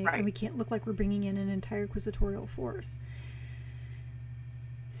retinue, and we can't look like we're bringing in an entire inquisitorial force.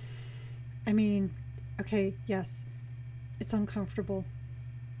 I mean, okay, yes, it's uncomfortable.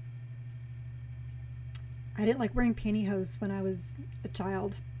 I didn't like wearing pantyhose when I was a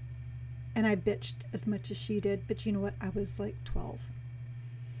child, and I bitched as much as she did, but you know what? I was like 12.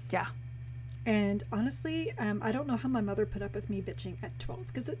 Yeah. And honestly, I don't know how my mother put up with me bitching at 12,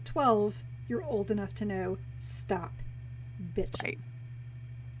 because at 12, you're old enough to know, stop bitching. Right.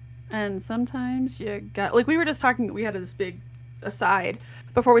 And sometimes you got, like, we were just talking, we had this big aside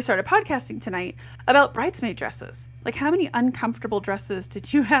before we started podcasting tonight about bridesmaid dresses. Like, how many uncomfortable dresses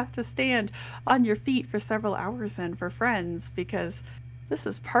did you have to stand on your feet for several hours in for friends? Because this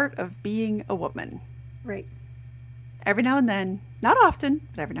is part of being a woman. Right. Every now and then, not often,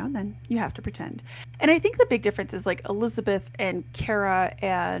 but every now and then, you have to pretend. And I think the big difference is, like, Elizabeth and Kara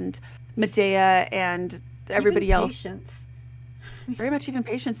and Medea and everybody even else. Patience. Very much even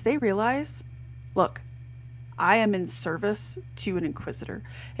Patience. They realize, look, I am in service to an Inquisitor,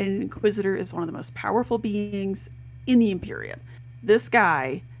 and an Inquisitor is one of the most powerful beings in the Imperium. This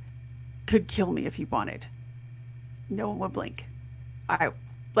guy could kill me if he wanted. No one would blink.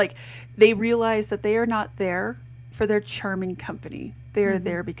 They realize that they are not there for their charming company. They are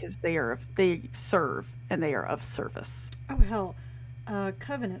there because they serve, and they are of service. Oh, hell.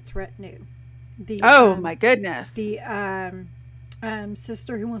 Covenant's retinue. My goodness. The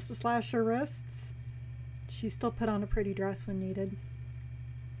sister who wants to slash her wrists. She still put on a pretty dress when needed.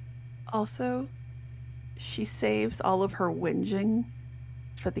 Also, she saves all of her whinging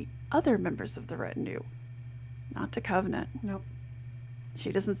for the other members of the retinue, not to Covenant. Nope.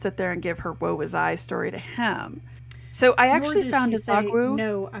 She doesn't sit there and give her woe is I story to him. So I actually found Azagwu.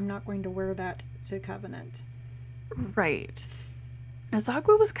 No, I'm not going to wear that to Covenant. Right.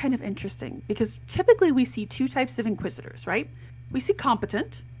 Azagwu was kind of interesting because typically we see two types of Inquisitors, right? We see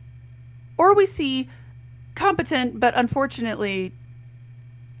competent, or we see competent, but unfortunately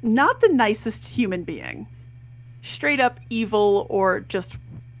not the nicest human being. Straight up evil or just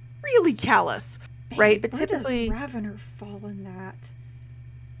really callous, right? But where typically does Ravener fall in that?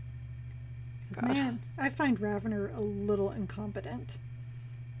 Man, I find Ravener a little incompetent.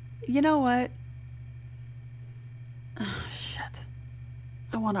 You know what? Oh, shit.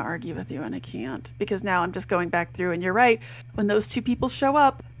 I want to argue with you and I can't, because now I'm just going back through and you're right. When those two people show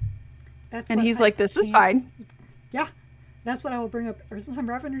up, he's like, this is fine. Yeah, that's what I will bring up. Every time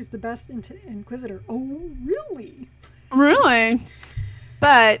Ravener's the best Inquisitor. Oh, really? Really?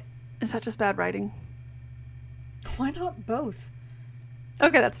 But is that just bad writing? Why not both?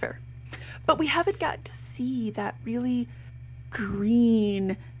 Okay, that's fair. But we haven't got to see that really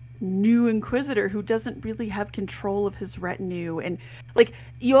green new Inquisitor who doesn't really have control of his retinue. And like,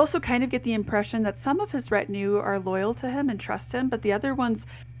 you also kind of get the impression that some of his retinue are loyal to him and trust him, but the other ones,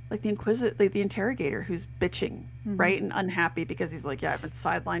 like the Inquisitor, like the Interrogator, who's bitching, right, and unhappy because he's like, yeah, I've been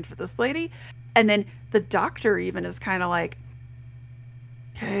sidelined for this lady. And then the Doctor even is kind of like,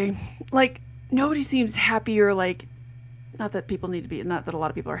 okay, like nobody seems happy, or like, not that people need to be, not that a lot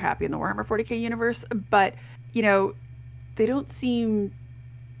of people are happy in the Warhammer 40k universe, but you know, they don't seem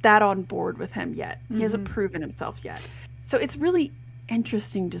that on board with him yet. He hasn't proven himself yet. So it's really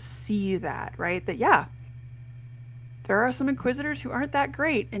interesting to see that, right? That, yeah, there are some Inquisitors who aren't that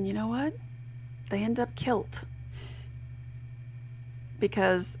great. And you know what? They end up killed.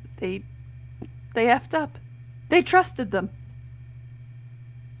 Because they effed up. They trusted them.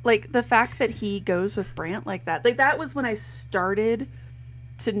 Like, the fact that he goes with Brant like that was when I started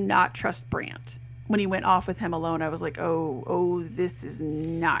to not trust Brant. When he went off with him alone, I was like, oh, this is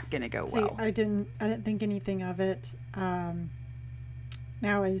not going to go well. I didn't think anything of it.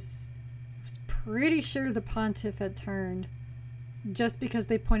 Now I was pretty sure the Pontiff had turned just because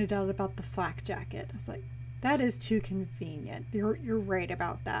they pointed out about the flak jacket. I was like, that is too convenient. You're right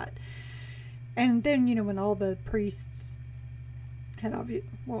about that. And then, you know, when all the priests had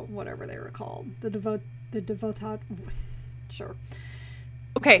whatever they were called, the devotat, sure.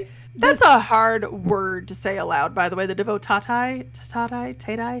 Okay, that's a hard word to say aloud, by the way. The devotati?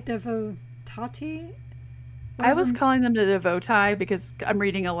 Devotati? I was calling them the devoti because I'm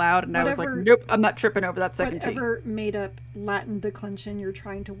reading aloud, and I was like, nope, I'm not tripping over that second T. Whatever made up Latin declension you're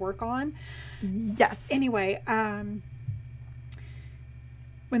trying to work on. Yes. Anyway,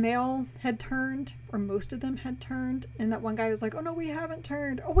 when they all had turned, or most of them had turned, and that one guy was like, oh no, we haven't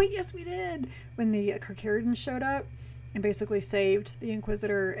turned. Oh wait, yes we did. When the Carcharodons showed up and basically saved the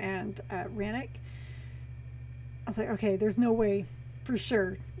Inquisitor and Rannick, I was like, okay, there's no way for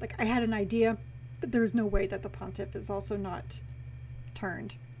sure. Like, I had an idea, but there's no way that the Pontiff is also not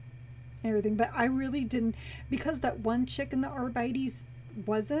turned and everything. But I really didn't, because that one chick in the Arbites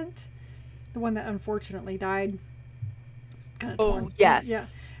wasn't, the one that unfortunately died, was kind of torn. Oh, yes. Yeah.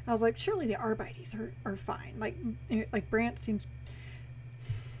 I was like, surely the Arbites are fine. Like Brant seems...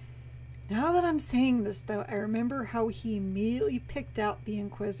 Now that I'm saying this, though, I remember how he immediately picked out the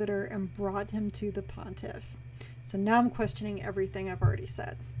Inquisitor and brought him to the Pontiff. So now I'm questioning everything I've already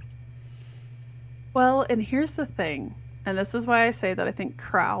said. Well, and here's the thing, and this is why I say that I think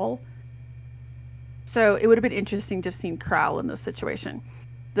Crowl... So it would have been interesting to have seen Crowl in this situation.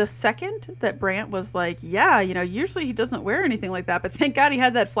 The second that Brant was like, yeah, you know, usually he doesn't wear anything like that, but thank God he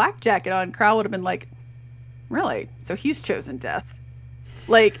had that flak jacket on, Crowl would have been like, really? So he's chosen death.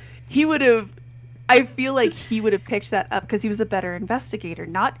 Like... He would have, I feel like he would have picked that up because he was a better investigator.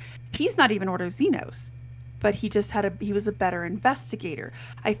 He's not even Ordo Xenos, but he was a better investigator.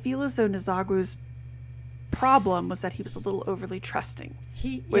 I feel as though Nzagu's problem was that he was a little overly trusting.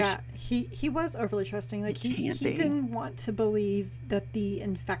 He was overly trusting. Like he didn't want to believe that the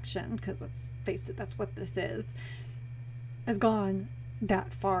infection, because let's face it, that's what this is, has gone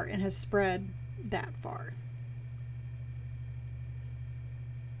that far and has spread that far.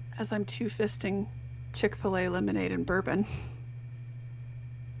 As I'm two-fisting Chick-fil-A lemonade and bourbon.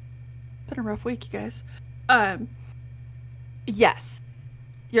 Been a rough week, you guys. Yes,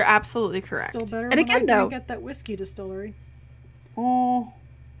 you're absolutely correct. Still better and when again, I though, get that whiskey distillery. Oh,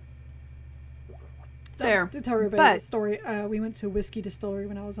 fair. To tell everybody the story, we went to a whiskey distillery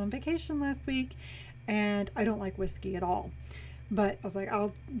when I was on vacation last week, and I don't like whiskey at all. But I was like,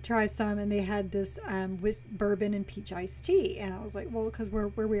 I'll try some, and they had this bourbon and peach iced tea, and I was like, well, because where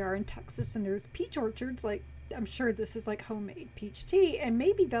we are in Texas, and there's peach orchards, like I'm sure this is like homemade peach tea, and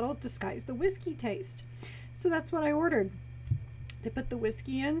maybe that'll disguise the whiskey taste. So that's what I ordered. They put the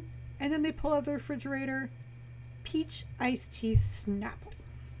whiskey in, and then they pull out the refrigerator, peach iced tea Snapple.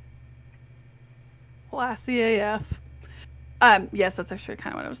 Classy AF. Yes, that's actually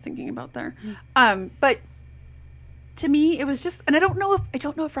kind of what I was thinking about there. But to me, it was just, and I don't know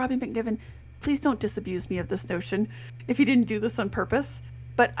if Robbie MacNiven, please don't disabuse me of this notion if he didn't do this on purpose,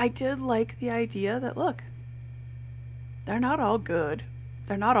 but I did like the idea that, look, they're not all good.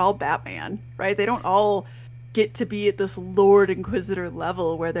 They're not all Batman, right? They don't all get to be at this Lord Inquisitor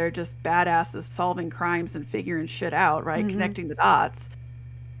level where they're just badasses solving crimes and figuring shit out, right? Mm-hmm. Connecting the dots.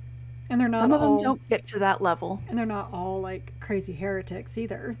 And they're not Some of them don't get to that level. And they're not all like crazy heretics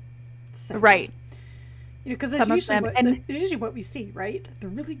either. So, right. You know, because it's usually what we see, right?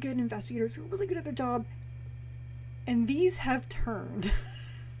 They're really good investigators who are really good at their job, and these have turned.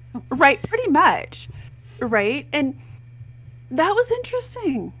 Right, pretty much. Right? And that was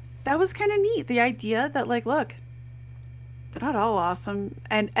interesting. That was kind of neat. The idea that, like, look, they're not all awesome.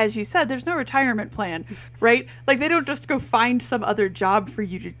 And as you said, there's no retirement plan, right? Like, they don't just go find some other job for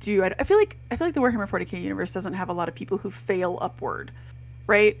you to do. I feel like the Warhammer 40k universe doesn't have a lot of people who fail upward,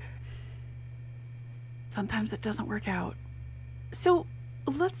 right? Sometimes it doesn't work out. So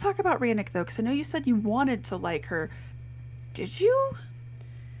let's talk about Rannick, though, because I know you said you wanted to like her. Did you?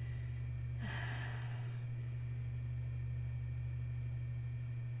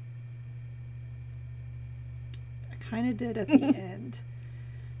 I kind of did at the end.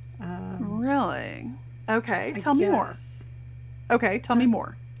 Really? Okay. Tell me more. Okay. Tell me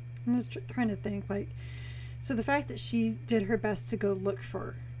more. I'm just trying to think. So the fact that she did her best to go look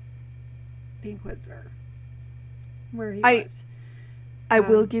for the Inquisitor, where he was. I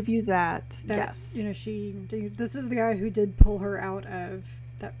will give you that. Yes. You know, this is the guy who did pull her out of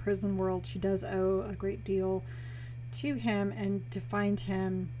that prison world. She does owe a great deal to him and to find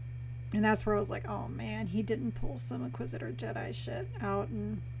him. And that's where I was like, oh man, he didn't pull some Inquisitor Jedi shit out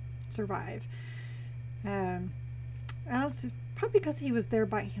and survive. As probably because he was there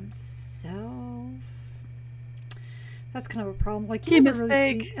by himself. That's kind of a problem. Like, you never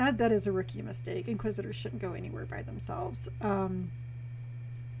really see, that is a rookie mistake. Inquisitors shouldn't go anywhere by themselves,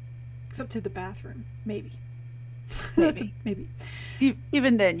 except to the bathroom, maybe. Maybe.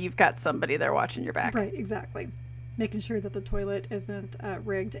 Even then, you've got somebody there watching your back. Right, exactly. Making sure that the toilet isn't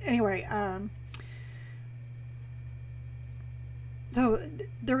rigged. Anyway, so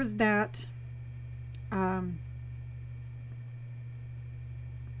there was that. Yeah,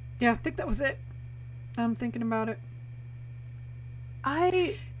 I think that was it. I'm thinking about it.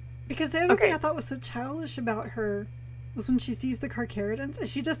 Because the other thing I thought was so childish about her was when she sees the Carcharodons, and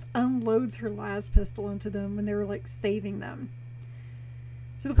she just unloads her las pistol into them when they were like saving them.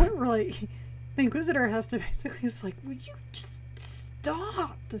 To the point where like the Inquisitor has to basically is like, would you just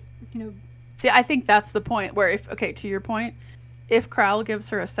stop? Just, See, I think that's the point where to your point, if Krall gives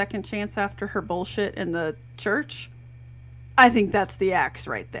her a second chance after her bullshit in the church, I think that's the axe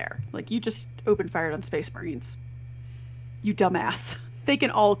right there. Like, you just open fired on Space Marines. You dumbass. They can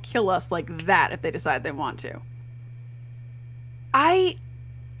all kill us like that if they decide they want to.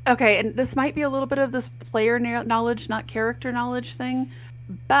 And this might be a little bit of this player knowledge, not character knowledge thing,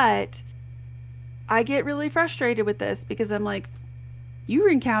 but I get really frustrated with this because I'm like, you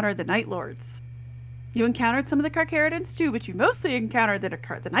encountered the Night Lords. You encountered some of the Carcharodons too, but you mostly encountered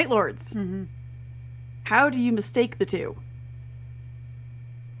the Night Lords. Mm-hmm. How do you mistake the two?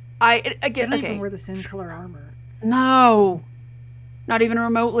 They don't even wear the same color armor. No, not even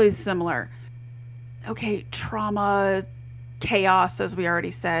remotely similar. Okay, trauma, chaos, as we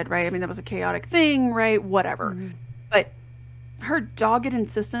already said, right? I mean, that was a chaotic thing, right? Whatever. Mm-hmm. But her dogged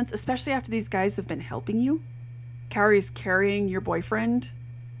insistence, especially after these guys have been helping you, Carrie's carrying your boyfriend,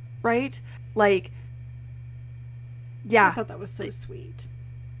 right? Like, yeah. I thought that was so sweet.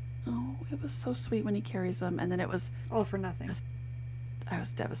 Oh, it was so sweet when he carries them, and then it was all for nothing. I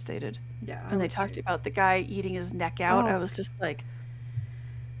was devastated. Yeah. When they talked about the guy eating his neck out, I was just like,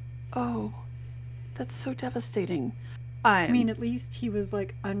 oh, that's so devastating. I mean, at least he was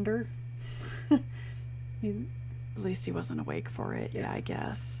like under. At least he wasn't awake for it. Yeah, I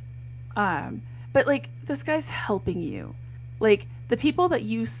guess. But like, this guy's helping you. Like, the people that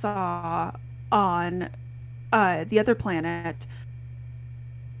you saw on the other planet,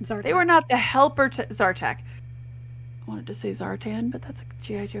 Zartak. They were not the helper to Zartak. I wanted to say Zartan, but that's a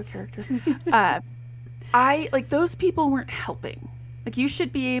G.I. Joe character. Those people weren't helping. Like, you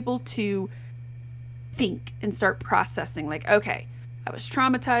should be able to think and start processing, like, okay, I was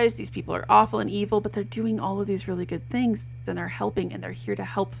traumatized, these people are awful and evil, but they're doing all of these really good things, and they're helping, and they're here to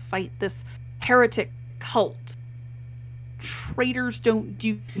help fight this heretic cult. Traitors don't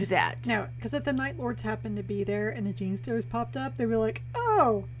do that. No, because if the Night Lords happened to be there and the Gene Stealers popped up, they were like,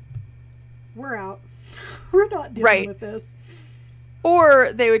 oh, we're out. We're not dealing with this.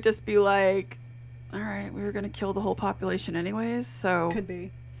 Or they would just be like, all right, we were going to kill the whole population anyways, so... Could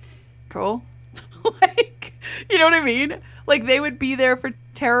be. Cool. Like, you know what I mean? Like, they would be there for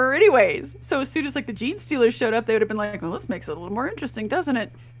terror anyways. So as soon as, like, the Gene Stealers showed up, they would have been like, well, this makes it a little more interesting, doesn't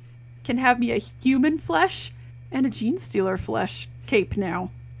it? Can have me a human flesh and a Gene Stealer flesh cape now.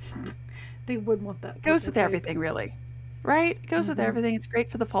 They would want that. Goes with everything, really. Right? It goes with everything. It's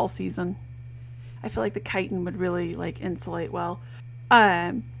great for the fall season. I feel like the chitin would really, like, insulate well.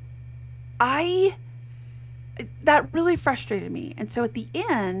 That really frustrated me. And so at the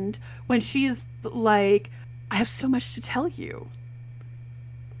end, when she's like, I have so much to tell you.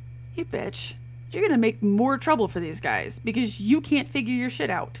 You bitch. You're going to make more trouble for these guys because you can't figure your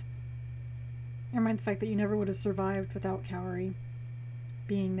shit out. Never mind the fact that you never would have survived without Cowrie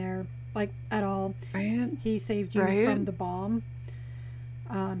being there, like, at all. Right. He saved you from the bomb.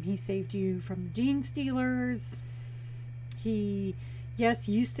 He saved you from the Gene Stealers. Yes,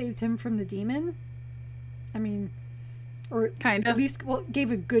 you saved him from the demon. I mean, or kind of. At least, well, gave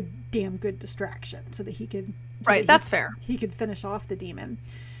a damn good distraction so that he could. That's fair. He could finish off the demon.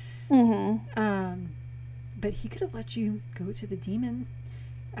 Mm-hmm. But he could have let you go to the demon.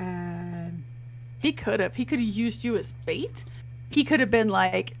 He could have. He could have used you as bait. He could have been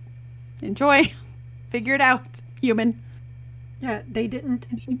like, enjoy, figure it out, human. Yeah, they didn't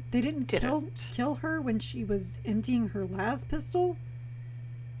kill her when she was emptying her las pistol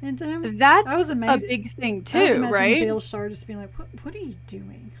into him. That was a big thing too, right? Baelshar just being like, what are you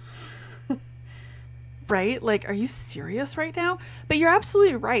doing? Right? Like, are you serious right now? But you're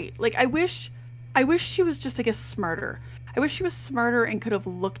absolutely right. Like, I wish she was just, I guess, smarter. I wish she was smarter and could have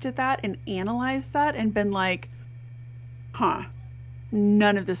looked at that and analyzed that and been like, huh,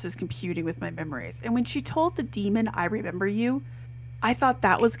 none of this is computing with my memories. And when she told the demon, I remember you, I thought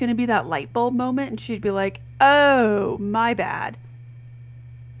that was going to be that light bulb moment, and she'd be like, oh, my bad.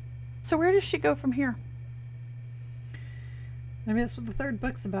 So where does she go from here? I mean, that's what the third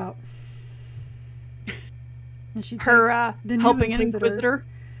book's about. And she Her the new helping an Inquisitor.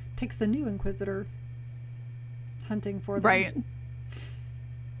 Takes the new Inquisitor hunting for them. Right.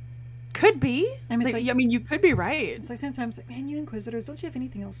 Could be. I mean, I mean, you could be right. It's like sometimes, like, man, you Inquisitors, don't you have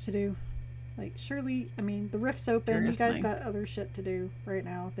anything else to do? Like, surely, I mean, the rift's open. Seriously. You guys got other shit to do right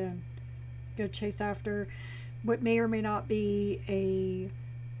now than go chase after what may or may not be a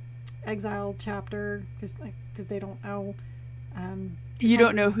exiled chapter because they don't know. You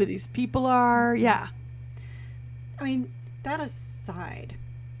don't know who these people are. Yeah. I mean, that aside,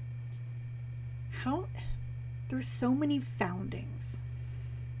 there's so many foundings.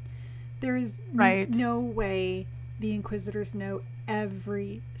 There is no way the Inquisitors know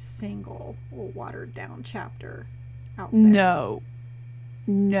every single watered down chapter out there.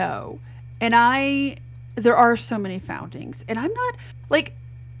 No. And there are so many foundings, and I'm not like,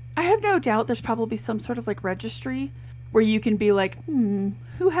 I have no doubt there's probably some sort of like registry where you can be like,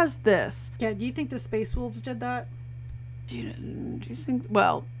 who has this? Yeah, do you think the Space Wolves did that? Do you think,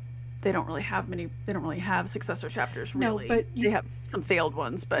 well, they don't really have successor chapters, really. No, but they have some failed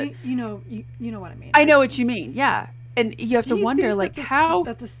ones, but you know what I mean. I know what you mean, yeah. And you have to wonder, like, how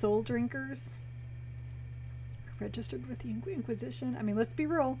that the Soul Drinkers are registered with the Inquisition. I mean, let's be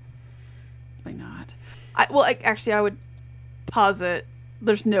real. Why not? I would posit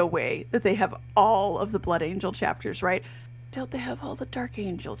there's no way that they have all of the Blood Angel chapters, right? Don't they have all the Dark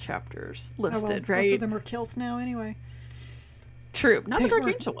Angel chapters listed, right? Most of them are killed now anyway. True. Not the Dark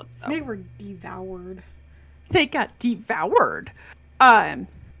Angel ones, though. They were devoured. They got devoured.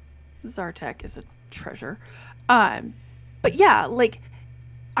 Zartek is a treasure. But yeah, like,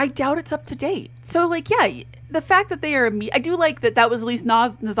 I doubt it's up to date. So, like, yeah, the fact that they are... I do like that was at least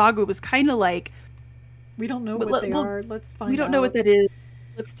Nazagu was kind of like... We don't know what they are. Let's find out. We don't know what that is.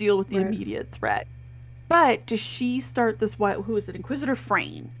 Let's deal with the immediate threat. But does she start this... Who is it? Inquisitor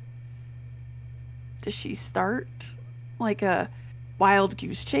Frayne. Does she start, like, a wild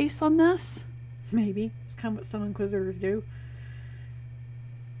goose chase on this? Maybe. It's kind of what some Inquisitors do.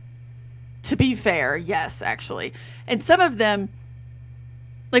 To be fair, yes, actually. And some of them,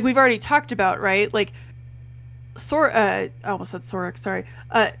 like we've already talked about, right? Like, I almost said Sorik, sorry.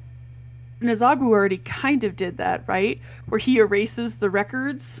 Nazagu already kind of did that, right? Where he erases the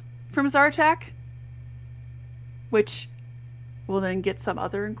records from Zartak, which will then get some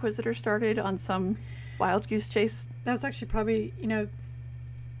other Inquisitor started on some wild goose chase. That was actually probably,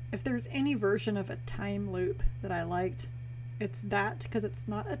 if there's any version of a time loop that I liked, it's that, because it's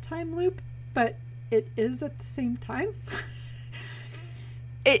not a time loop, but it is at the same time.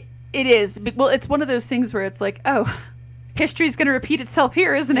 It is. Well, it's one of those things where it's like, oh, history's going to repeat itself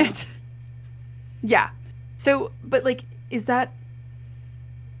here, isn't it? Yeah. So, but like, is that...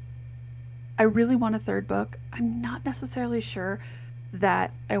 I really want a third book. I'm not necessarily sure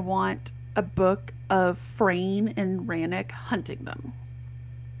that I want a book of Frayne and Rannick hunting them.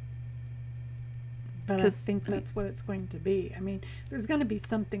 But I think that's what it's going to be. I mean, there's going to be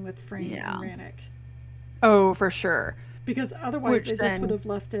something with Frayne and Rannick. Oh, for sure. Because otherwise they just would have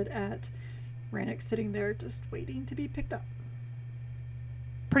left it at Rannick sitting there just waiting to be picked up.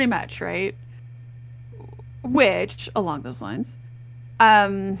 Pretty much, right? Which, along those lines,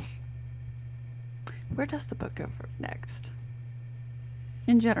 where does the book go next?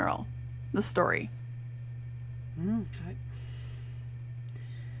 In general, the story.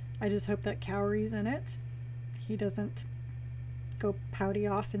 I just hope that Cowrie's in it. He doesn't go pouty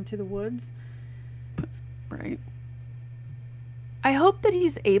off into the woods. Right. I hope that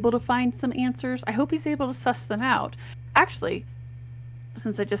he's able to find some answers. I hope he's able to suss them out. Actually,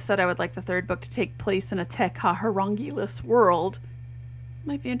 since I just said I would like the third book to take place in a Te Kahurangi-less world, it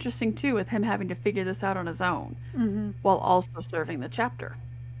might be interesting too with him having to figure this out on his own, while also serving the chapter.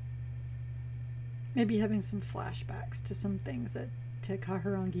 Maybe having some flashbacks to some things that Te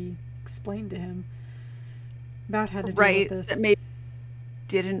Kahurangi explained to him about how to deal with this. That maybe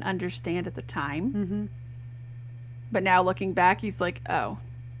didn't understand at the time. But now looking back, he's like, oh,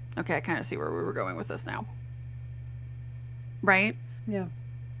 okay, I kind of see where we were going with this now. Right? Yeah.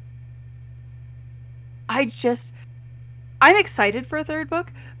 I'm excited for a third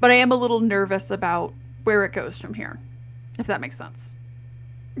book, but I am a little nervous about where it goes from here, if that makes sense.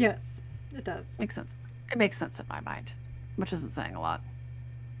 Yes, it does. Makes sense. It makes sense in my mind, which isn't saying a lot.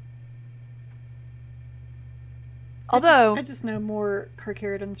 Although... I just know more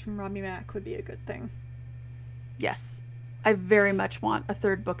Carcharodons from Robbie Mac would be a good thing. Yes. I very much want a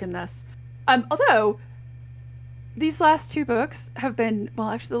third book in this. Although these last 2 books have been, well,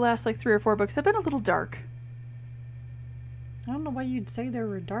 actually the last like 3 or 4 books have been a little dark. I don't know why you'd say they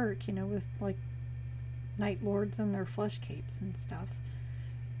were dark, you know, with like Night Lords and their flesh capes and stuff.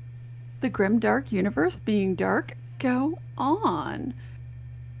 The grim dark universe being dark, go on.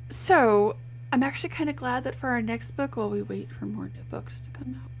 So I'm actually kind of glad that for our next book, while we wait for more new books to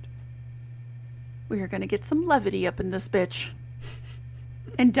come out, we are going to get some levity up in this bitch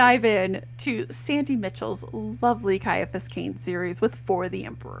and dive in to Sandy Mitchell's lovely Caiaphas Cain series with For the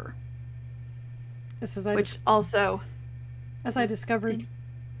Emperor. This is which also, as I discovered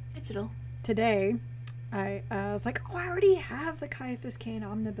digital today, I was like, oh, I already have the Caiaphas Cain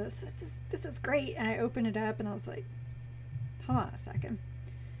omnibus. This is great. And I opened it up and I was like, hold on a second.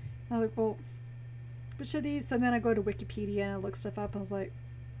 And I was like, well, which of these? And then I go to Wikipedia and I look stuff up. And I was like,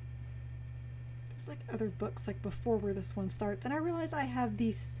 there's like other books like before where this one starts. And I realized I have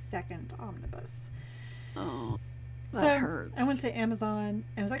the second omnibus. Oh, that hurts. I went to Amazon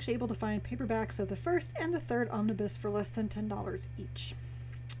and was actually able to find paperbacks of the first and the third omnibus for less than $10 each.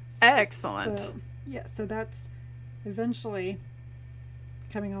 Excellent. So, yeah, so that's eventually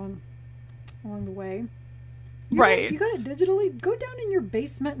coming on along the way. Right. You got it digitally? Go down in your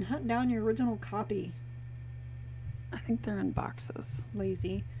basement and hunt down your original copy. I think they're in boxes.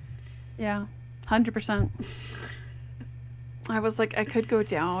 Lazy. Yeah, 100%. I was like, I could go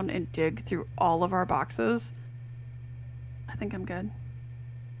down and dig through all of our boxes. I think I'm good.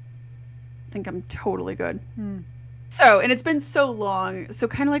 I think I'm totally good. So, and it's been so long. So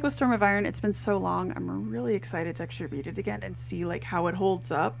kind of like with Storm of Iron, it's been so long. I'm really excited to actually read it again and see like how it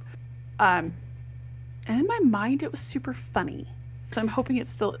holds up. And in my mind, it was super funny. So I'm hoping it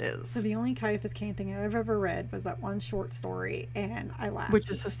still is. So the only Caiaphas Cain thing I've ever read was that one short story, and I laughed.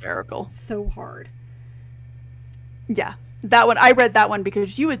 Which is hysterical. So hard. Yeah. That one, I read that one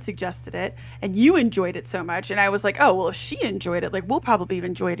because you had suggested it and you enjoyed it so much. And I was like, oh, well, if she enjoyed it, like we'll probably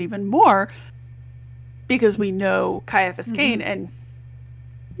enjoy it even more because we know Caiaphas Cain. And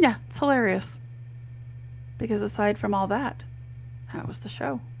yeah, it's hilarious. Because aside from all that was the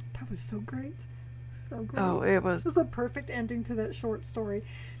show. That was so great. So great. Oh, it was. This is a perfect ending to that short story.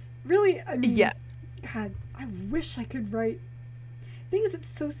 Really, I mean, yeah. God, I wish I could write. The thing is, it's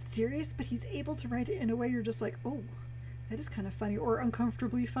so serious, but he's able to write it in a way you're just like, oh, that is kind of funny or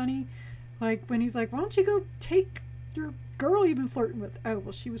uncomfortably funny. Like when he's like, why don't you go take your girl you've been flirting with? Oh,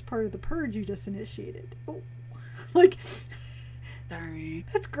 well, she was part of the purge you just initiated. Oh, like, Sorry.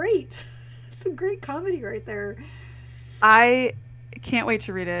 That's great. Some great comedy right there. I can't wait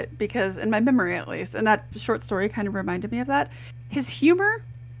to read it because in my memory at least, and that short story kind of reminded me of that, his humor,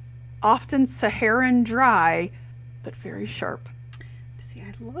 often Saharan dry, but very sharp. See,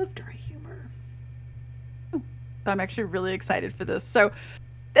 I love dry humor. I'm actually really excited for this. So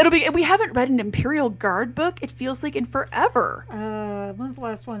it'll be, we haven't read an Imperial Guard book. It feels like in forever. When was the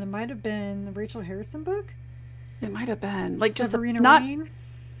last one? It might have been the Rachel Harrison book. It might have been like Severina just not, Rain?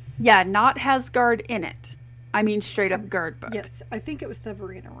 Yeah, not has guard in it. I mean, straight up guard book. Yes, I think it was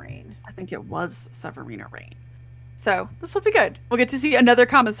Severina Rain. I think it was Severina Rain. So this will be good. We'll get to see another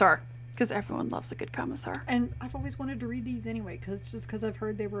commissar because everyone loves a good commissar. And I've always wanted to read these anyway, because I've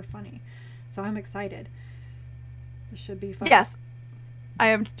heard they were funny. So I'm excited. This should be fun. Yes, I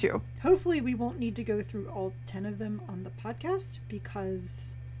am too. Hopefully we won't need to go through all 10 of them on the podcast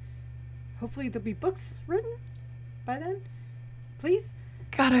because hopefully there'll be books written by then. Please?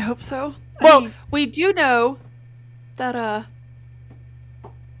 God, I hope so. I mean, we do know that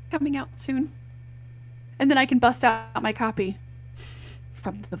coming out soon. And then I can bust out my copy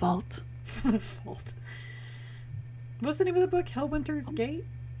from the vault. The vault. What's the name of the book? Hellwinter's Gate?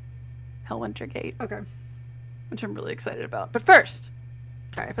 Hellwinter Gate. Okay. Which I'm really excited about. But first,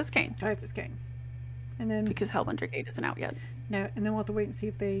 Caiaphas Cain. Caiaphas Cain. And then because Hellwinter Gate isn't out yet. No, and then we'll have to wait and see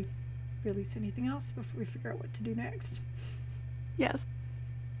if they release anything else before we figure out what to do next. Yes.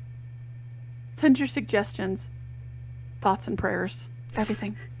 Send your suggestions, thoughts and prayers,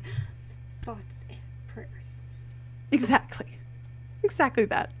 everything. Thoughts and prayers. Exactly. Exactly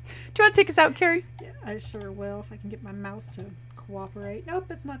that. Do you want to take us out, Keri? Yeah, I sure will if I can get my mouse to cooperate. Nope,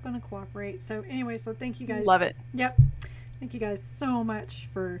 it's not going to cooperate. So anyway, so thank you guys. Love it. Yep. Thank you guys so much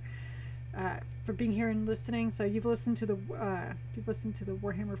for being here and listening. So you've listened to the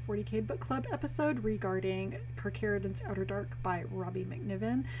Warhammer 40k book club episode regarding Carcharodons Outer Dark by Robbie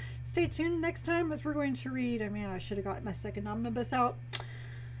MacNiven. Stay tuned next time as we're going to read. I mean, I should have got my second omnibus out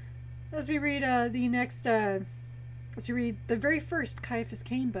as we read as we read the very first Caiaphas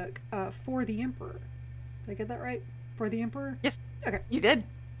Cain book, For the Emperor. Did I get that right? For the Emperor? Yes. Okay. You did.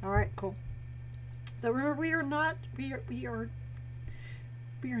 All right. Cool. So remember, we are not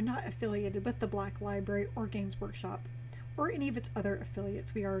affiliated with the Black Library or Games Workshop or any of its other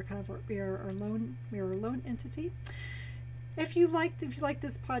affiliates. We are a lone entity. If you like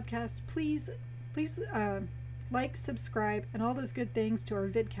this podcast, please like, subscribe, and all those good things to our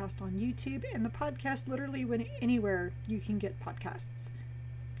vidcast on YouTube and the podcast literally anywhere you can get podcasts.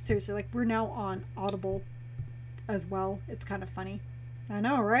 Seriously, like, we're now on Audible as well. It's kind of funny. I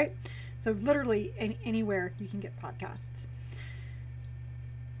know, right? So literally anywhere you can get podcasts.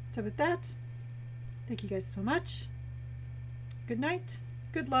 So with that, thank you guys so much. Good night.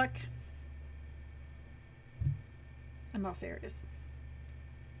 Good luck. I'm off areas.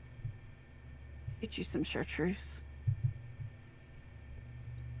 Get you some chartreuse.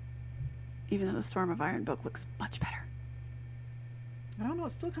 Even though the Storm of Iron book looks much better. I don't know,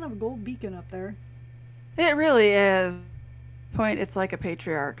 it's still kind of a gold beacon up there. It really is. Point, it's like a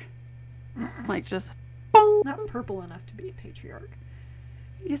patriarch. Like, just boom. It's not purple enough to be a patriarch.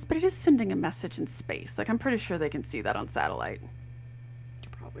 Yes, but it is sending a message in space. Like, I'm pretty sure they can see that on satellite.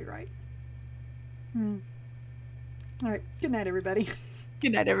 You're probably right. All right. Good night, everybody.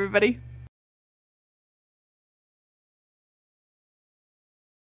 Good night, everybody.